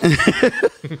Helsinki?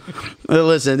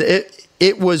 Listen,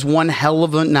 it was one hell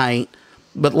of a night.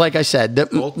 But like I said,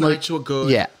 both nights were good.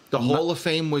 Yeah. The Hall of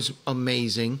Fame was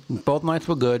amazing. Both nights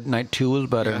were good. Night 2 was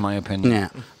better, in my opinion. Yeah.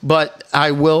 But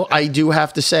I do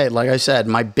have to say, like I said,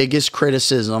 my biggest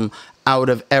criticism out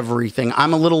of everything,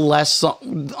 I'm a little less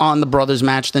on the brothers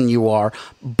match than you are,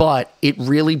 but it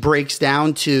really breaks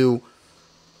down to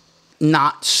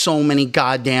not so many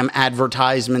goddamn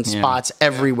advertisement spots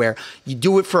everywhere. You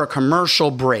do it for a commercial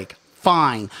break.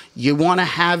 Fine. You want to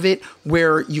have it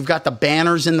where you've got the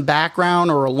banners in the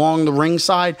background or along the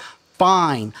ringside.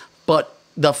 Fine. But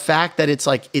the fact that it's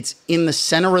like it's in the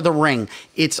center of the ring,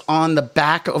 it's on the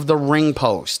back of the ring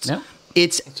posts. Yep.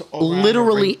 It's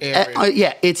literally,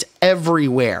 it's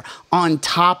everywhere. On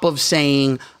top of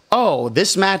saying, oh,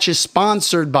 this match is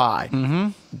sponsored by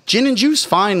Gin and Juice.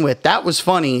 Fine with that was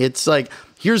funny. It's like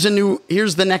here's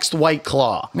the next White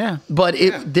Claw. Yeah. But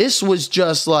this was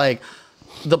just like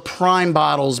the Prime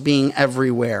bottles being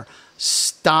everywhere.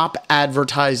 Stop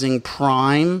advertising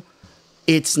Prime.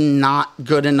 It's not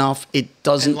good enough. It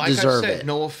doesn't deserve it.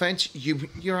 No offense,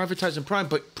 you're advertising Prime,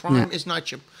 but Prime is not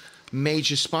your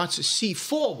major sponsor.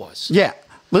 C4 was. Yeah.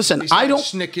 Listen, I don't.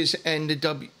 Snickers and the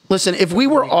W. Listen, if we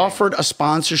were offered a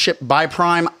sponsorship by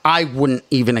Prime, I wouldn't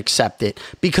even accept it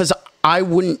because I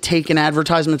wouldn't take an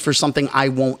advertisement for something I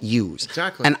won't use.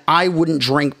 Exactly. And I wouldn't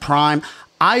drink Prime.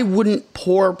 I wouldn't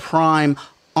pour Prime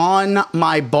on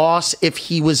my boss if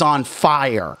he was on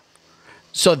fire.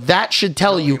 So that should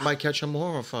tell you. You might catch him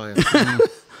more on fire.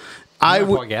 I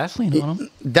would pour gasoline on him.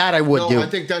 That I would do. I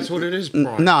think that's what it is.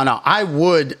 Prime. No, I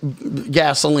would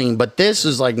gasoline, but this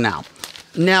is like now.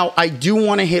 Now I do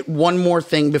want to hit one more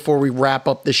thing before we wrap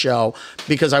up the show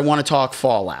because I want to talk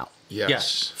FallOut.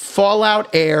 Yes. FallOut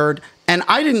aired, and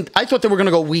I thought they were going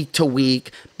to go week to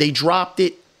week. They dropped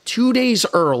it 2 days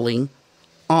early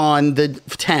on the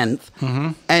 10th,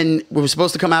 and it was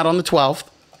supposed to come out on the 12th.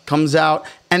 Comes out,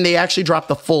 and they actually dropped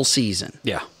the full season.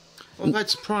 Yeah. Well,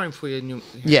 that's Prime for you.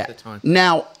 Yeah. At the time.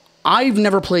 Now, I've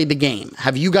never played the game.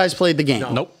 Have you guys played the game?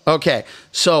 No. Nope. Okay.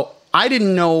 So I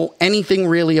didn't know anything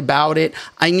really about it.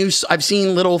 I've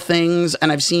seen little things, and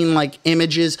I've seen like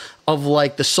images of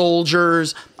like the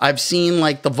soldiers. I've seen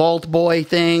like the Vault Boy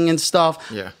thing and stuff.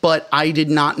 Yeah. But I did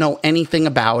not know anything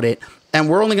about it. And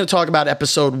we're only going to talk about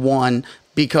episode 1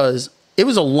 because it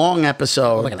was a long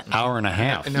episode. Like an hour and a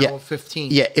half. An hour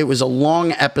 15. Yeah, it was a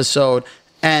long episode.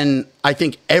 And I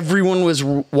think everyone was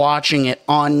watching it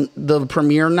on the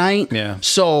premiere night. Yeah.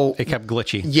 So It kept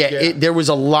glitchy. yeah. There was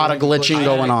a lot of glitching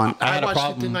going on. I had a watched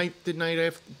problem. it the night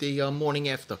after, the morning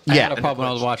after. I had a problem when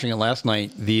I was watching it last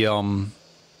night. It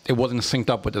wasn't synced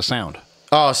up with the sound.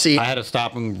 Oh, see, I had to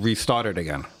stop and restart it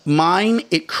again. mine,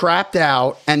 it crapped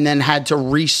out and then had to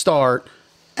restart.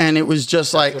 And it was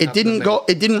just like, it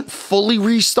didn't fully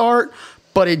restart,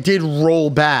 but it did roll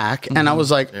back. And I was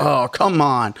like, oh, come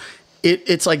on.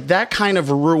 It's like that kind of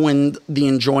ruined the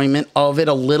enjoyment of it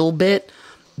a little bit.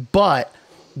 But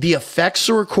the effects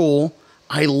were cool.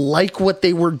 I like what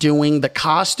they were doing. The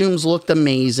costumes looked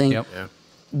amazing. Yep. Yeah.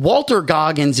 Walter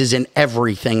Goggins is in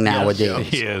everything nowadays.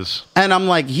 He is. And I'm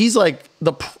like, he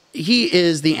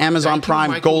is the Amazon Thank you,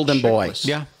 Prime Michael golden boy. Chiklis.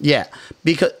 Yeah. Yeah.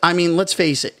 Because, I mean, let's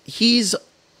face it, he's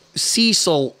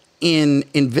Cecil in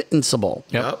Invincible.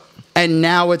 Yep. And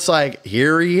now it's like,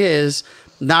 here he is.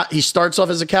 He starts off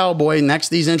as a cowboy. Next,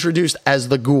 he's introduced as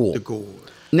the Ghoul. The Ghoul.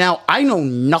 Now, I know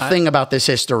nothing about this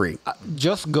history.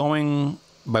 Just going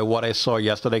by what I saw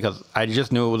yesterday, because I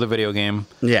just knew it was a video game.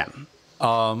 Yeah.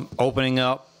 Opening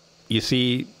up, you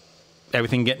see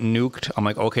everything getting nuked. I'm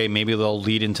like, okay, maybe they'll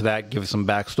lead into that, give some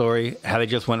backstory. How they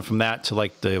just went from that to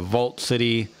like the Vault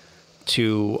City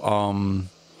to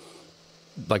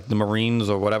like the Marines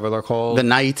or whatever they're called. The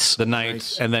Knights. The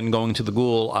Knights. And then going to the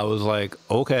Ghoul, I was like,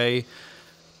 okay.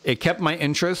 It kept my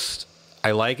interest.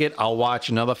 I like it. I'll watch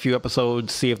another few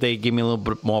episodes, see if they give me a little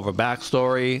bit more of a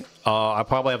backstory. I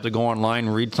probably have to go online,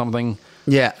 read something.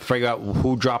 Yeah. Figure out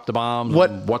who dropped the bombs,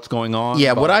 what's going on.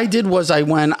 Yeah, what I did was I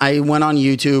went on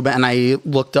YouTube and I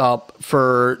looked up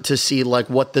to see like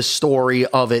what the story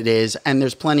of it is, and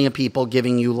there's plenty of people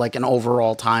giving you like an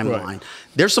overall timeline. Right.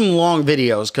 There's some long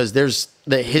videos because there's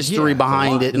the history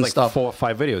behind it and like stuff. 4 or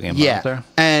 5 video games out there.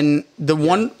 And the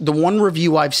one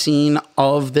review I've seen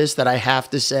of this that I have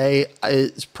to say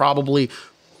is probably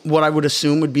what I would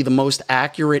assume would be the most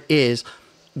accurate is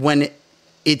when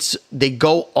they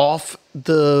go off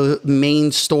the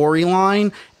main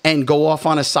storyline and go off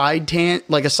on a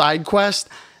like a side quest.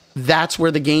 That's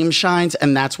where the game shines,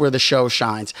 and that's where the show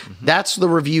shines. That's the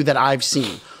review that I've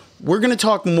seen. We're going to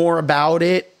talk more about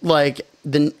it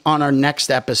on our next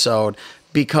episode,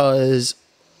 because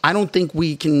I don't think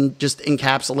we can just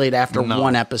encapsulate after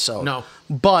one episode. No.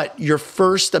 But your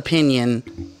first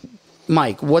opinion,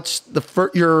 Mike, what's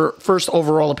your first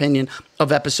overall opinion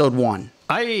of episode 1?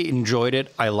 I enjoyed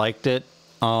it. I liked it.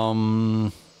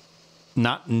 Not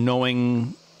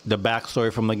knowing the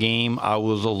backstory from the game, I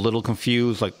was a little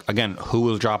confused. Like, again, who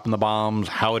was dropping the bombs?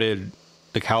 How did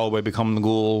the cowboy become the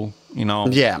ghoul? You know?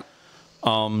 Yeah.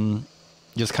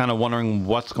 Just kind of wondering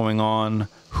what's going on.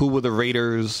 Who were the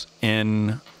raiders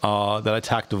that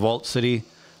attacked the Vault City?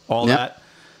 All that.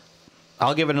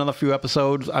 I'll give it another few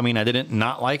episodes. I mean, I didn't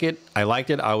not like it. I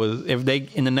liked it. If they,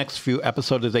 in the next few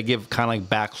episodes, if they give kind of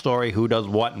like backstory, who does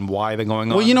what and why they're going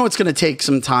on. Well, you know, it's going to take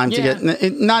some time to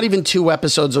get, not even 2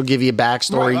 episodes will give you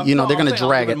backstory. Right. They're going to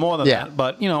drag it. More than that.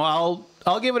 But,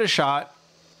 I'll give it a shot.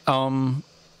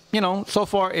 So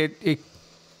far,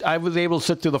 I was able to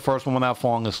sit through the first one without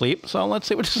falling asleep. So let's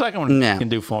see what the second one can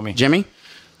do for me. Jimmy?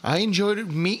 I enjoyed it,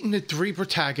 meeting the 3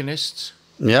 protagonists.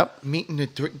 Yep.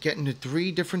 Getting the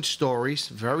 3 different stories.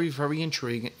 Very, very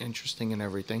intriguing, interesting and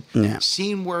everything. Yeah.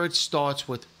 Seeing where it starts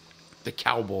with the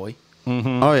cowboy.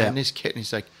 Mm-hmm. Oh, yeah. And this kid, and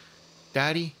he's like,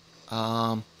 Daddy,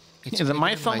 is it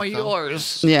my thumb or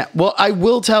yours? Yeah. Well, I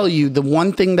will tell you, the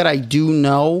one thing that I do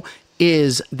know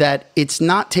is that it's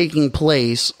not taking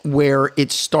place where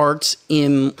it starts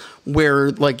in where,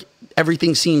 like,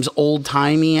 everything seems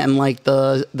old-timey and like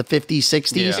the 50s,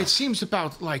 60s. Yeah. It seems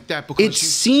about like that. Because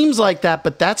seems like that,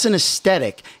 but that's an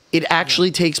aesthetic. It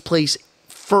actually takes place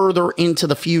further into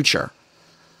the future.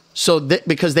 So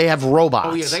because they have robots.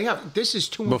 Oh, yeah, they have. This is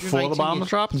 219 before the bombs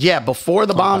dropped? Yeah, before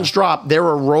the bombs dropped, there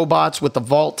were robots with the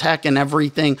vault tech and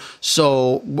everything.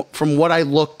 So from what I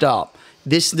looked up,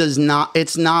 it's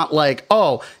not like,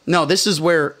 oh, no, this is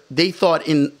where they thought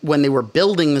when they were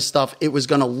building the stuff, it was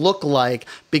going to look like,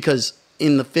 because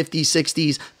in the 50s,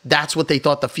 60s, that's what they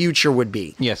thought the future would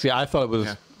be. Yeah, see, I thought it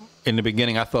was, in the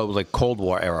beginning, I thought it was like Cold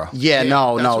War era. Yeah,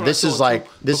 no, this is like,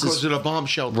 because of the bomb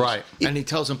shelters. Right. And he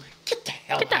tells him, get the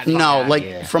hell out of here. No, like,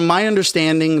 here. From my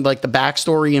understanding, like, the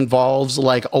backstory involves,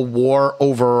 like, a war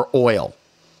over oil.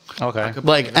 Okay.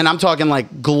 Like, and I'm talking,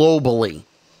 like, globally.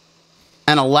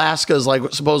 And Alaska is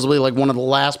like supposedly like one of the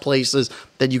last places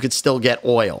that you could still get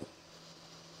oil.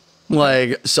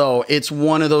 Like, so it's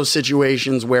one of those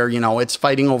situations where, it's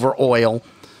fighting over oil.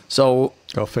 So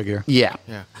go figure. Yeah.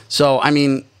 So, I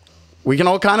mean, we can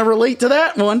all kind of relate to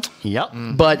that one. Yep.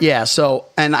 But yeah, so,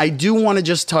 and I do want to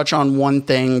just touch on one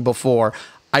thing before.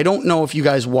 I don't know if you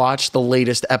guys watched the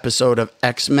latest episode of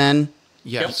X-Men.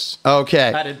 Yes.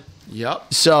 Okay. I did.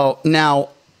 Yep. So now,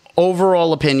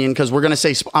 overall opinion, because I'm going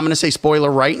to say spoiler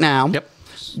right now. Yep.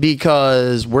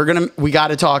 Because we got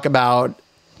to talk about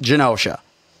Genosha.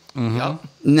 Mm-hmm. Yep.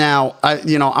 Now,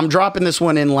 I'm dropping this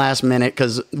one in last minute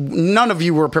because none of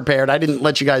you were prepared. I didn't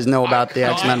let you guys know about the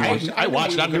X-Men one. I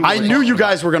watched it. I knew you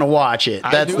guys were going to watch it.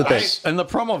 That's the thing. In the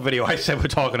promo video, I said we're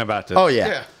talking about this. Oh,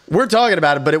 yeah. We're talking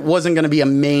about it, but it wasn't going to be a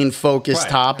main focus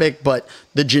topic. But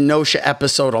the Genosha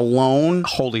episode alone.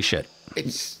 Holy shit.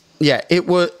 Yeah, it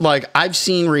was like, I've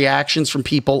seen reactions from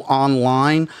people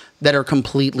online that are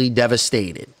completely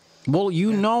devastated. Well,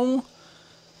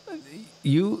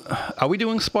 are we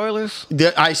doing spoilers?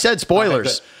 I said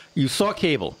spoilers. Okay, you saw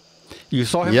Cable. You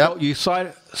saw him. Yep. You saw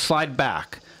it slide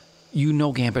back.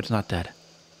 Gambit's not dead.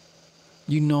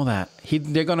 You know that.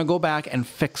 They're going to go back and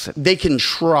fix it. They can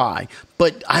try,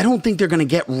 but I don't think they're going to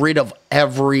get rid of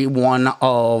everything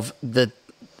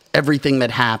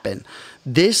that happened.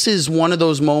 This is one of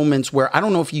those moments where, I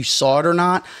don't know if you saw it or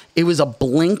not, it was a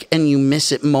blink and you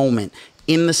miss it moment.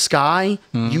 In the sky,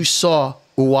 you saw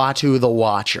Uatu the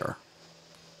Watcher.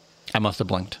 I must have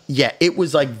blinked. Yeah, it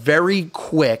was like very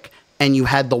quick, and you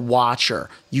had the Watcher.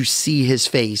 You see his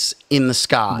face in the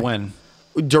sky. When?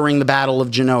 During the Battle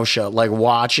of Genosha, like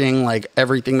watching like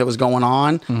everything that was going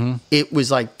on. Mm-hmm. It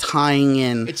was like tying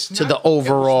in to the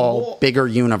overall bigger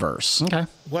universe. Okay.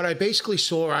 What I basically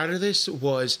saw out of this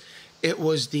was, it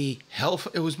was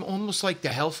almost like the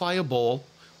Hellfire Ball,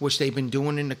 which they've been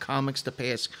doing in the comics the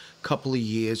past couple of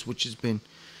years, which has been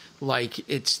like,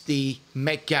 it's the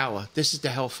Met Gala. This is the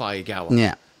Hellfire Gala.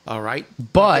 Yeah. All right?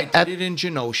 But they did it in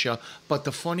Genosha. But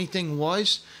the funny thing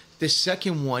was, this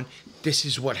second one, this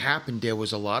is what happened. There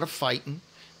was a lot of fighting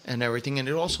and everything. And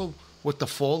it also with the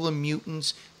fallen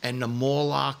mutants and the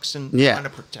Morlocks and Yeah. trying to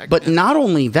protect But them. not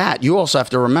only that, you also have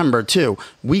to remember, too,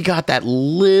 we got that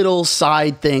little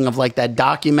side thing of like that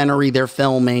documentary they're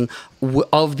filming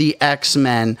of the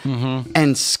X-Men,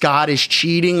 and Scott is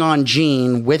cheating on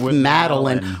Jean with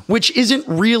Madeline, which isn't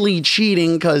really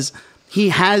cheating because he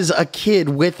has a kid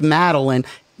with Madeline.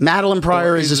 Madeline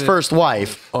Pryor is his first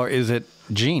wife. Or is it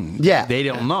Jean? Yeah. They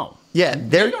don't know. Yeah,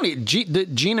 They don't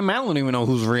Jean and Madeline don't even know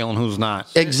who's real and who's not.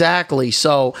 exactly.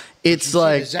 So it's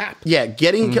like, the zap. yeah,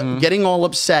 getting all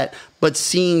upset, but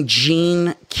seeing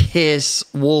Jean kiss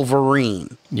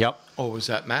Wolverine. Yep. Oh, was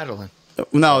that Madeline?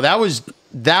 No, that was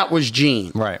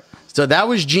Jean. Right. So that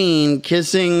was Jean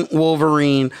kissing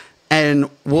Wolverine, and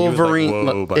Wolverine.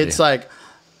 "Whoa, buddy." It's like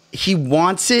he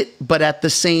wants it, but at the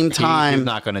same time, He's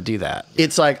not going to do that.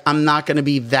 it's like, I'm not going to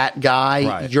be that guy.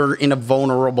 Right. You're in a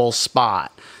vulnerable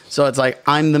spot. So it's like,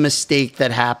 I'm the mistake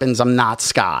that happens. I'm not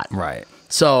Scott. Right.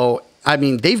 So, I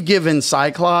mean, they've given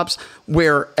Cyclops,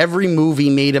 where every movie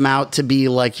made him out to be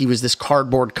like he was this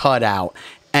cardboard cutout.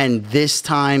 And this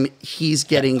time he's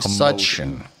getting such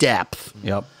Emotion. depth.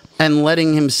 Yep. And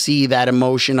letting him see that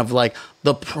emotion of like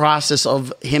the process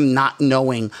of him not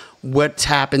knowing what's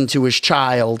happened to his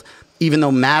child, even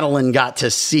though Madeline got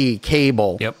to see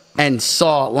Cable. Yep. And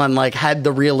saw and like had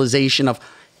the realization of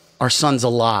our son's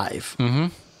alive.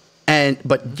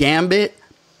 But Gambit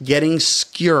getting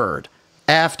skewered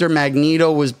after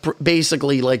Magneto was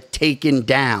basically like taken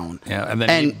down. Yeah, and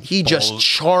then he just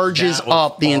charges That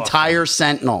was up the awesome. entire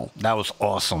Sentinel. That was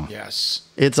awesome. Yes.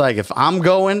 It's like, if I'm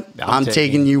going, I'm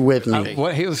taking you with me.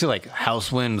 What he was like,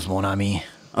 house wins, mon ami.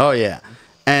 Oh yeah.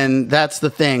 And that's the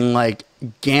thing, like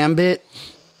Gambit,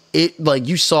 it like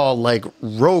you saw like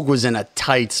Rogue was in a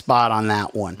tight spot on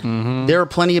that one. There are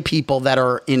plenty of people that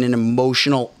are in an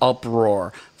emotional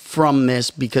uproar from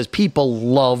this because people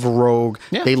love Rogue.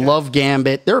 Yeah. They love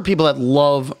Gambit. There are people that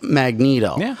love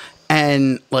Magneto. Yeah.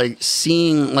 And like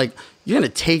seeing like you're gonna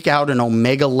take out an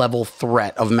Omega level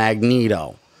threat of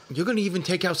Magneto. You're going to even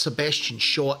take out Sebastian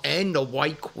Shaw and the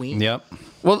White Queen. Yep.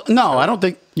 Well, no, I don't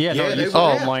think. Yeah, Yeah, no, they you saw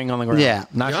were them there. lying on the ground. Yeah.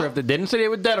 Not Yeah. sure if they didn't say they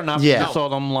were dead or not. Yeah. But you saw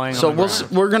them lying So on the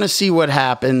ground. we're gonna see what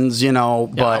happens, you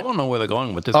know. Yeah, I But don't know where they're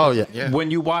going with this. Oh, but yeah.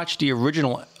 When you watch the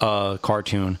original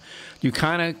cartoon, you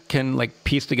kind of can like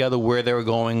piece together where they were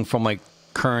going from like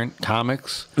current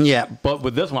comics. yeah, But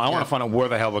with this one, I want to find out where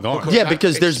the hell they're going. yeah,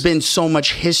 because there's been so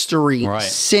much history Right.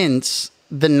 since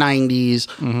the '90s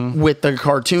with the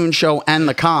cartoon show and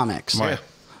the comics. Right.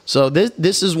 So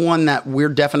this is one that we're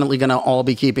definitely going to all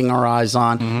be keeping our eyes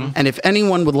on. And if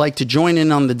anyone would like to join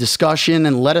in on the discussion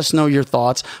and let us know your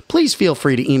thoughts, please feel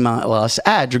free to email us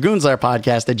at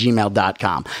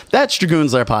dragoonslairpodcast@gmail.com. That's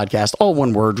Dragoonslair Podcast, all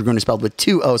one word, Dragoon is spelled with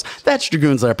 2 O's. That's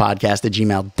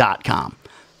dragoonslairpodcast@gmail.com.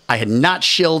 I had not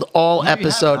shilled all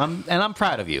episode. And I'm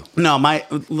proud of you. No, my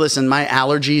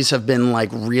allergies have been like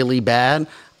really bad.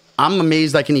 I'm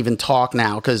amazed I can even talk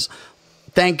now because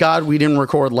thank God we didn't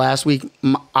record last week.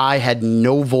 I had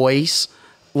no voice.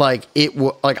 Like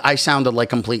I sounded like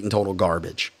complete and total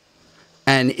garbage.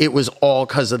 And it was all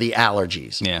because of the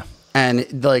allergies. Yeah.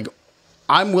 And like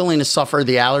I'm willing to suffer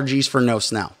the allergies for no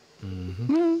snow.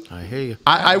 I hear you.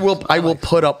 I will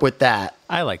put up with that.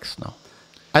 I like snow.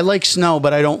 I like snow,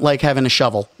 but I don't like having a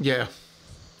shovel. Yeah.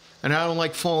 And I don't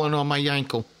like falling on my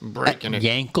ankle and breaking it.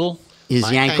 Yankle? Is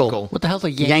My yankle. ankle. What the hell's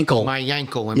a Yankle. My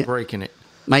ankle and breaking it.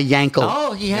 My yankle.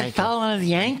 Oh, he had fell on his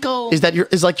ankle. Is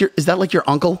that like your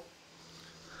uncle?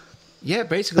 Yeah,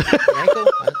 basically. ankle.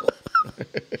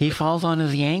 He falls on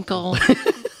his ankle.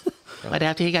 Right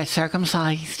after he got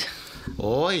circumcised.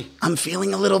 Oi. I'm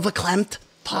feeling a little verklempt.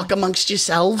 Talk amongst I'll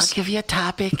yourselves. give you a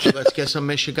topic. Let's get some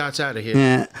Michigats out of here.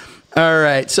 Yeah. All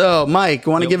right. So, Mike,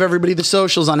 want to give everybody the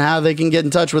socials on how they can get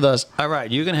in touch with us? All right,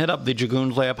 you can hit up the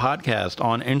Dragoons Lair Podcast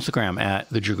on Instagram at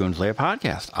the Dragoons Lair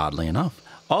Podcast, oddly enough.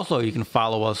 Also, you can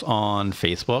follow us on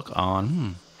Facebook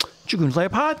on Dragoons Lair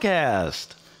Podcast.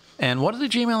 And what is the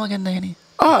Gmail again, Danny?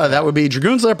 Oh, that would be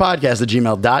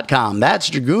dragoonslairpodcast@gmail.com. That's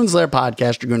Dragoonslair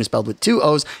Podcast. Dragoon is spelled with 2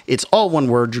 O's. It's all one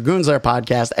word,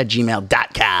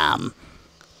 dragoonslairpodcast@gmail.com.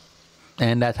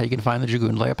 And that's how you can find the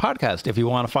Dragoons Lair Podcast. If you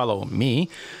want to follow me,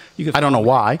 you can. I don't know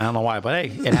why. I don't know why, but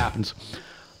hey, it happens.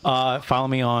 Follow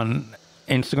me on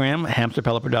Instagram, Hamster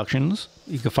Pellet Productions.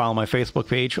 You can follow my Facebook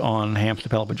page on Hamster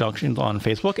Pellet Productions on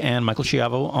Facebook, and Michael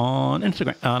Schiavo on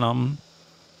Instagram on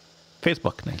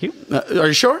Facebook. Thank you. Are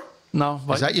you sure? No,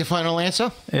 but Is that your final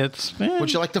answer? it's.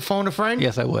 Would you like to phone a friend?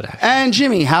 Yes, I would. And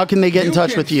Jimmy, how can they get in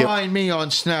touch with you? You can find me on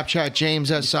Snapchat,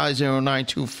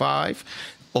 JamesSI0925.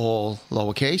 all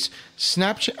lowercase.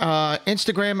 Snapchat,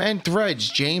 Instagram, and Threads,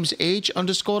 James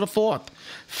H_the4th.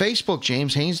 Facebook,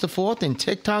 James Haynes the 4th, and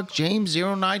TikTok,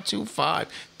 James0925.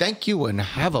 Thank you and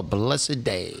have a blessed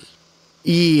day.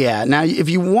 Yeah. Now, if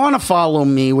you want to follow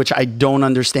me, which I don't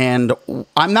understand,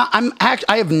 I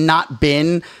have not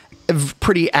been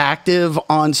pretty active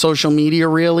on social media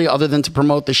really, other than to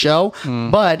promote the show.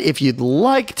 But if you'd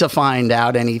like to find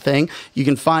out anything, you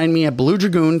can find me at Blue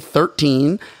Dragoon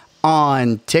 13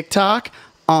 on TikTok,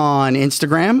 on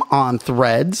Instagram, on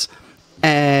Threads,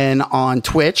 and on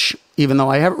Twitch. Even though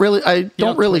I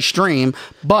don't really stream,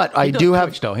 but I do have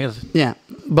Twitch, though.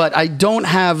 but I do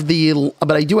have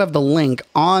the link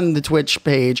on the Twitch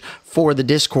page for the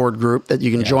Discord group that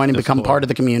you can join and become part of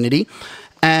the community.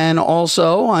 And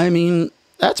also, I mean,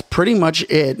 that's pretty much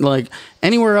it. Like,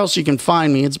 anywhere else you can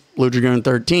find me, it's Blue Dragoon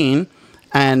 13.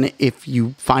 And if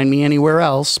you find me anywhere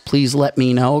else, please let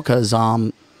me know, because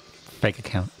fake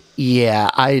account. Yeah,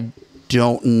 I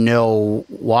don't know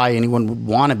why anyone would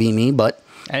want to be me, but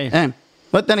hey.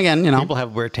 But then again, people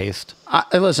have weird taste.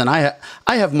 Listen, I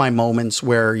have my moments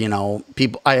where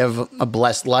I have a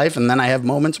blessed life, and then I have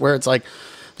moments where it's like,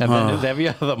 every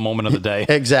other moment of the day.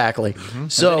 Exactly.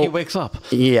 So and then he wakes up.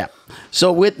 Yeah.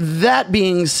 So with that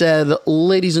being said,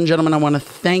 ladies and gentlemen, I want to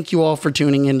thank you all for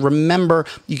tuning in. Remember,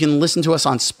 you can listen to us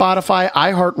on Spotify,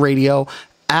 iHeartRadio,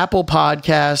 Apple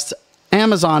Podcasts,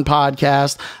 Amazon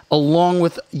Podcast, along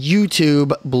with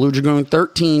YouTube, Blue Dragoon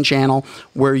 13 channel,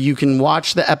 where you can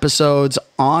watch the episodes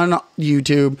on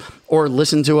YouTube or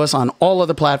listen to us on all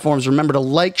other platforms. Remember to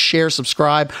like, share,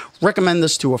 subscribe, recommend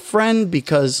this to a friend,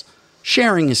 because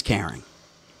sharing is caring.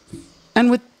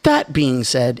 And with that being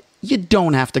said, you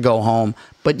don't have to go home,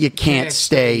 but you can't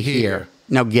stay here.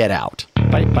 Now get out.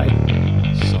 Bye-bye.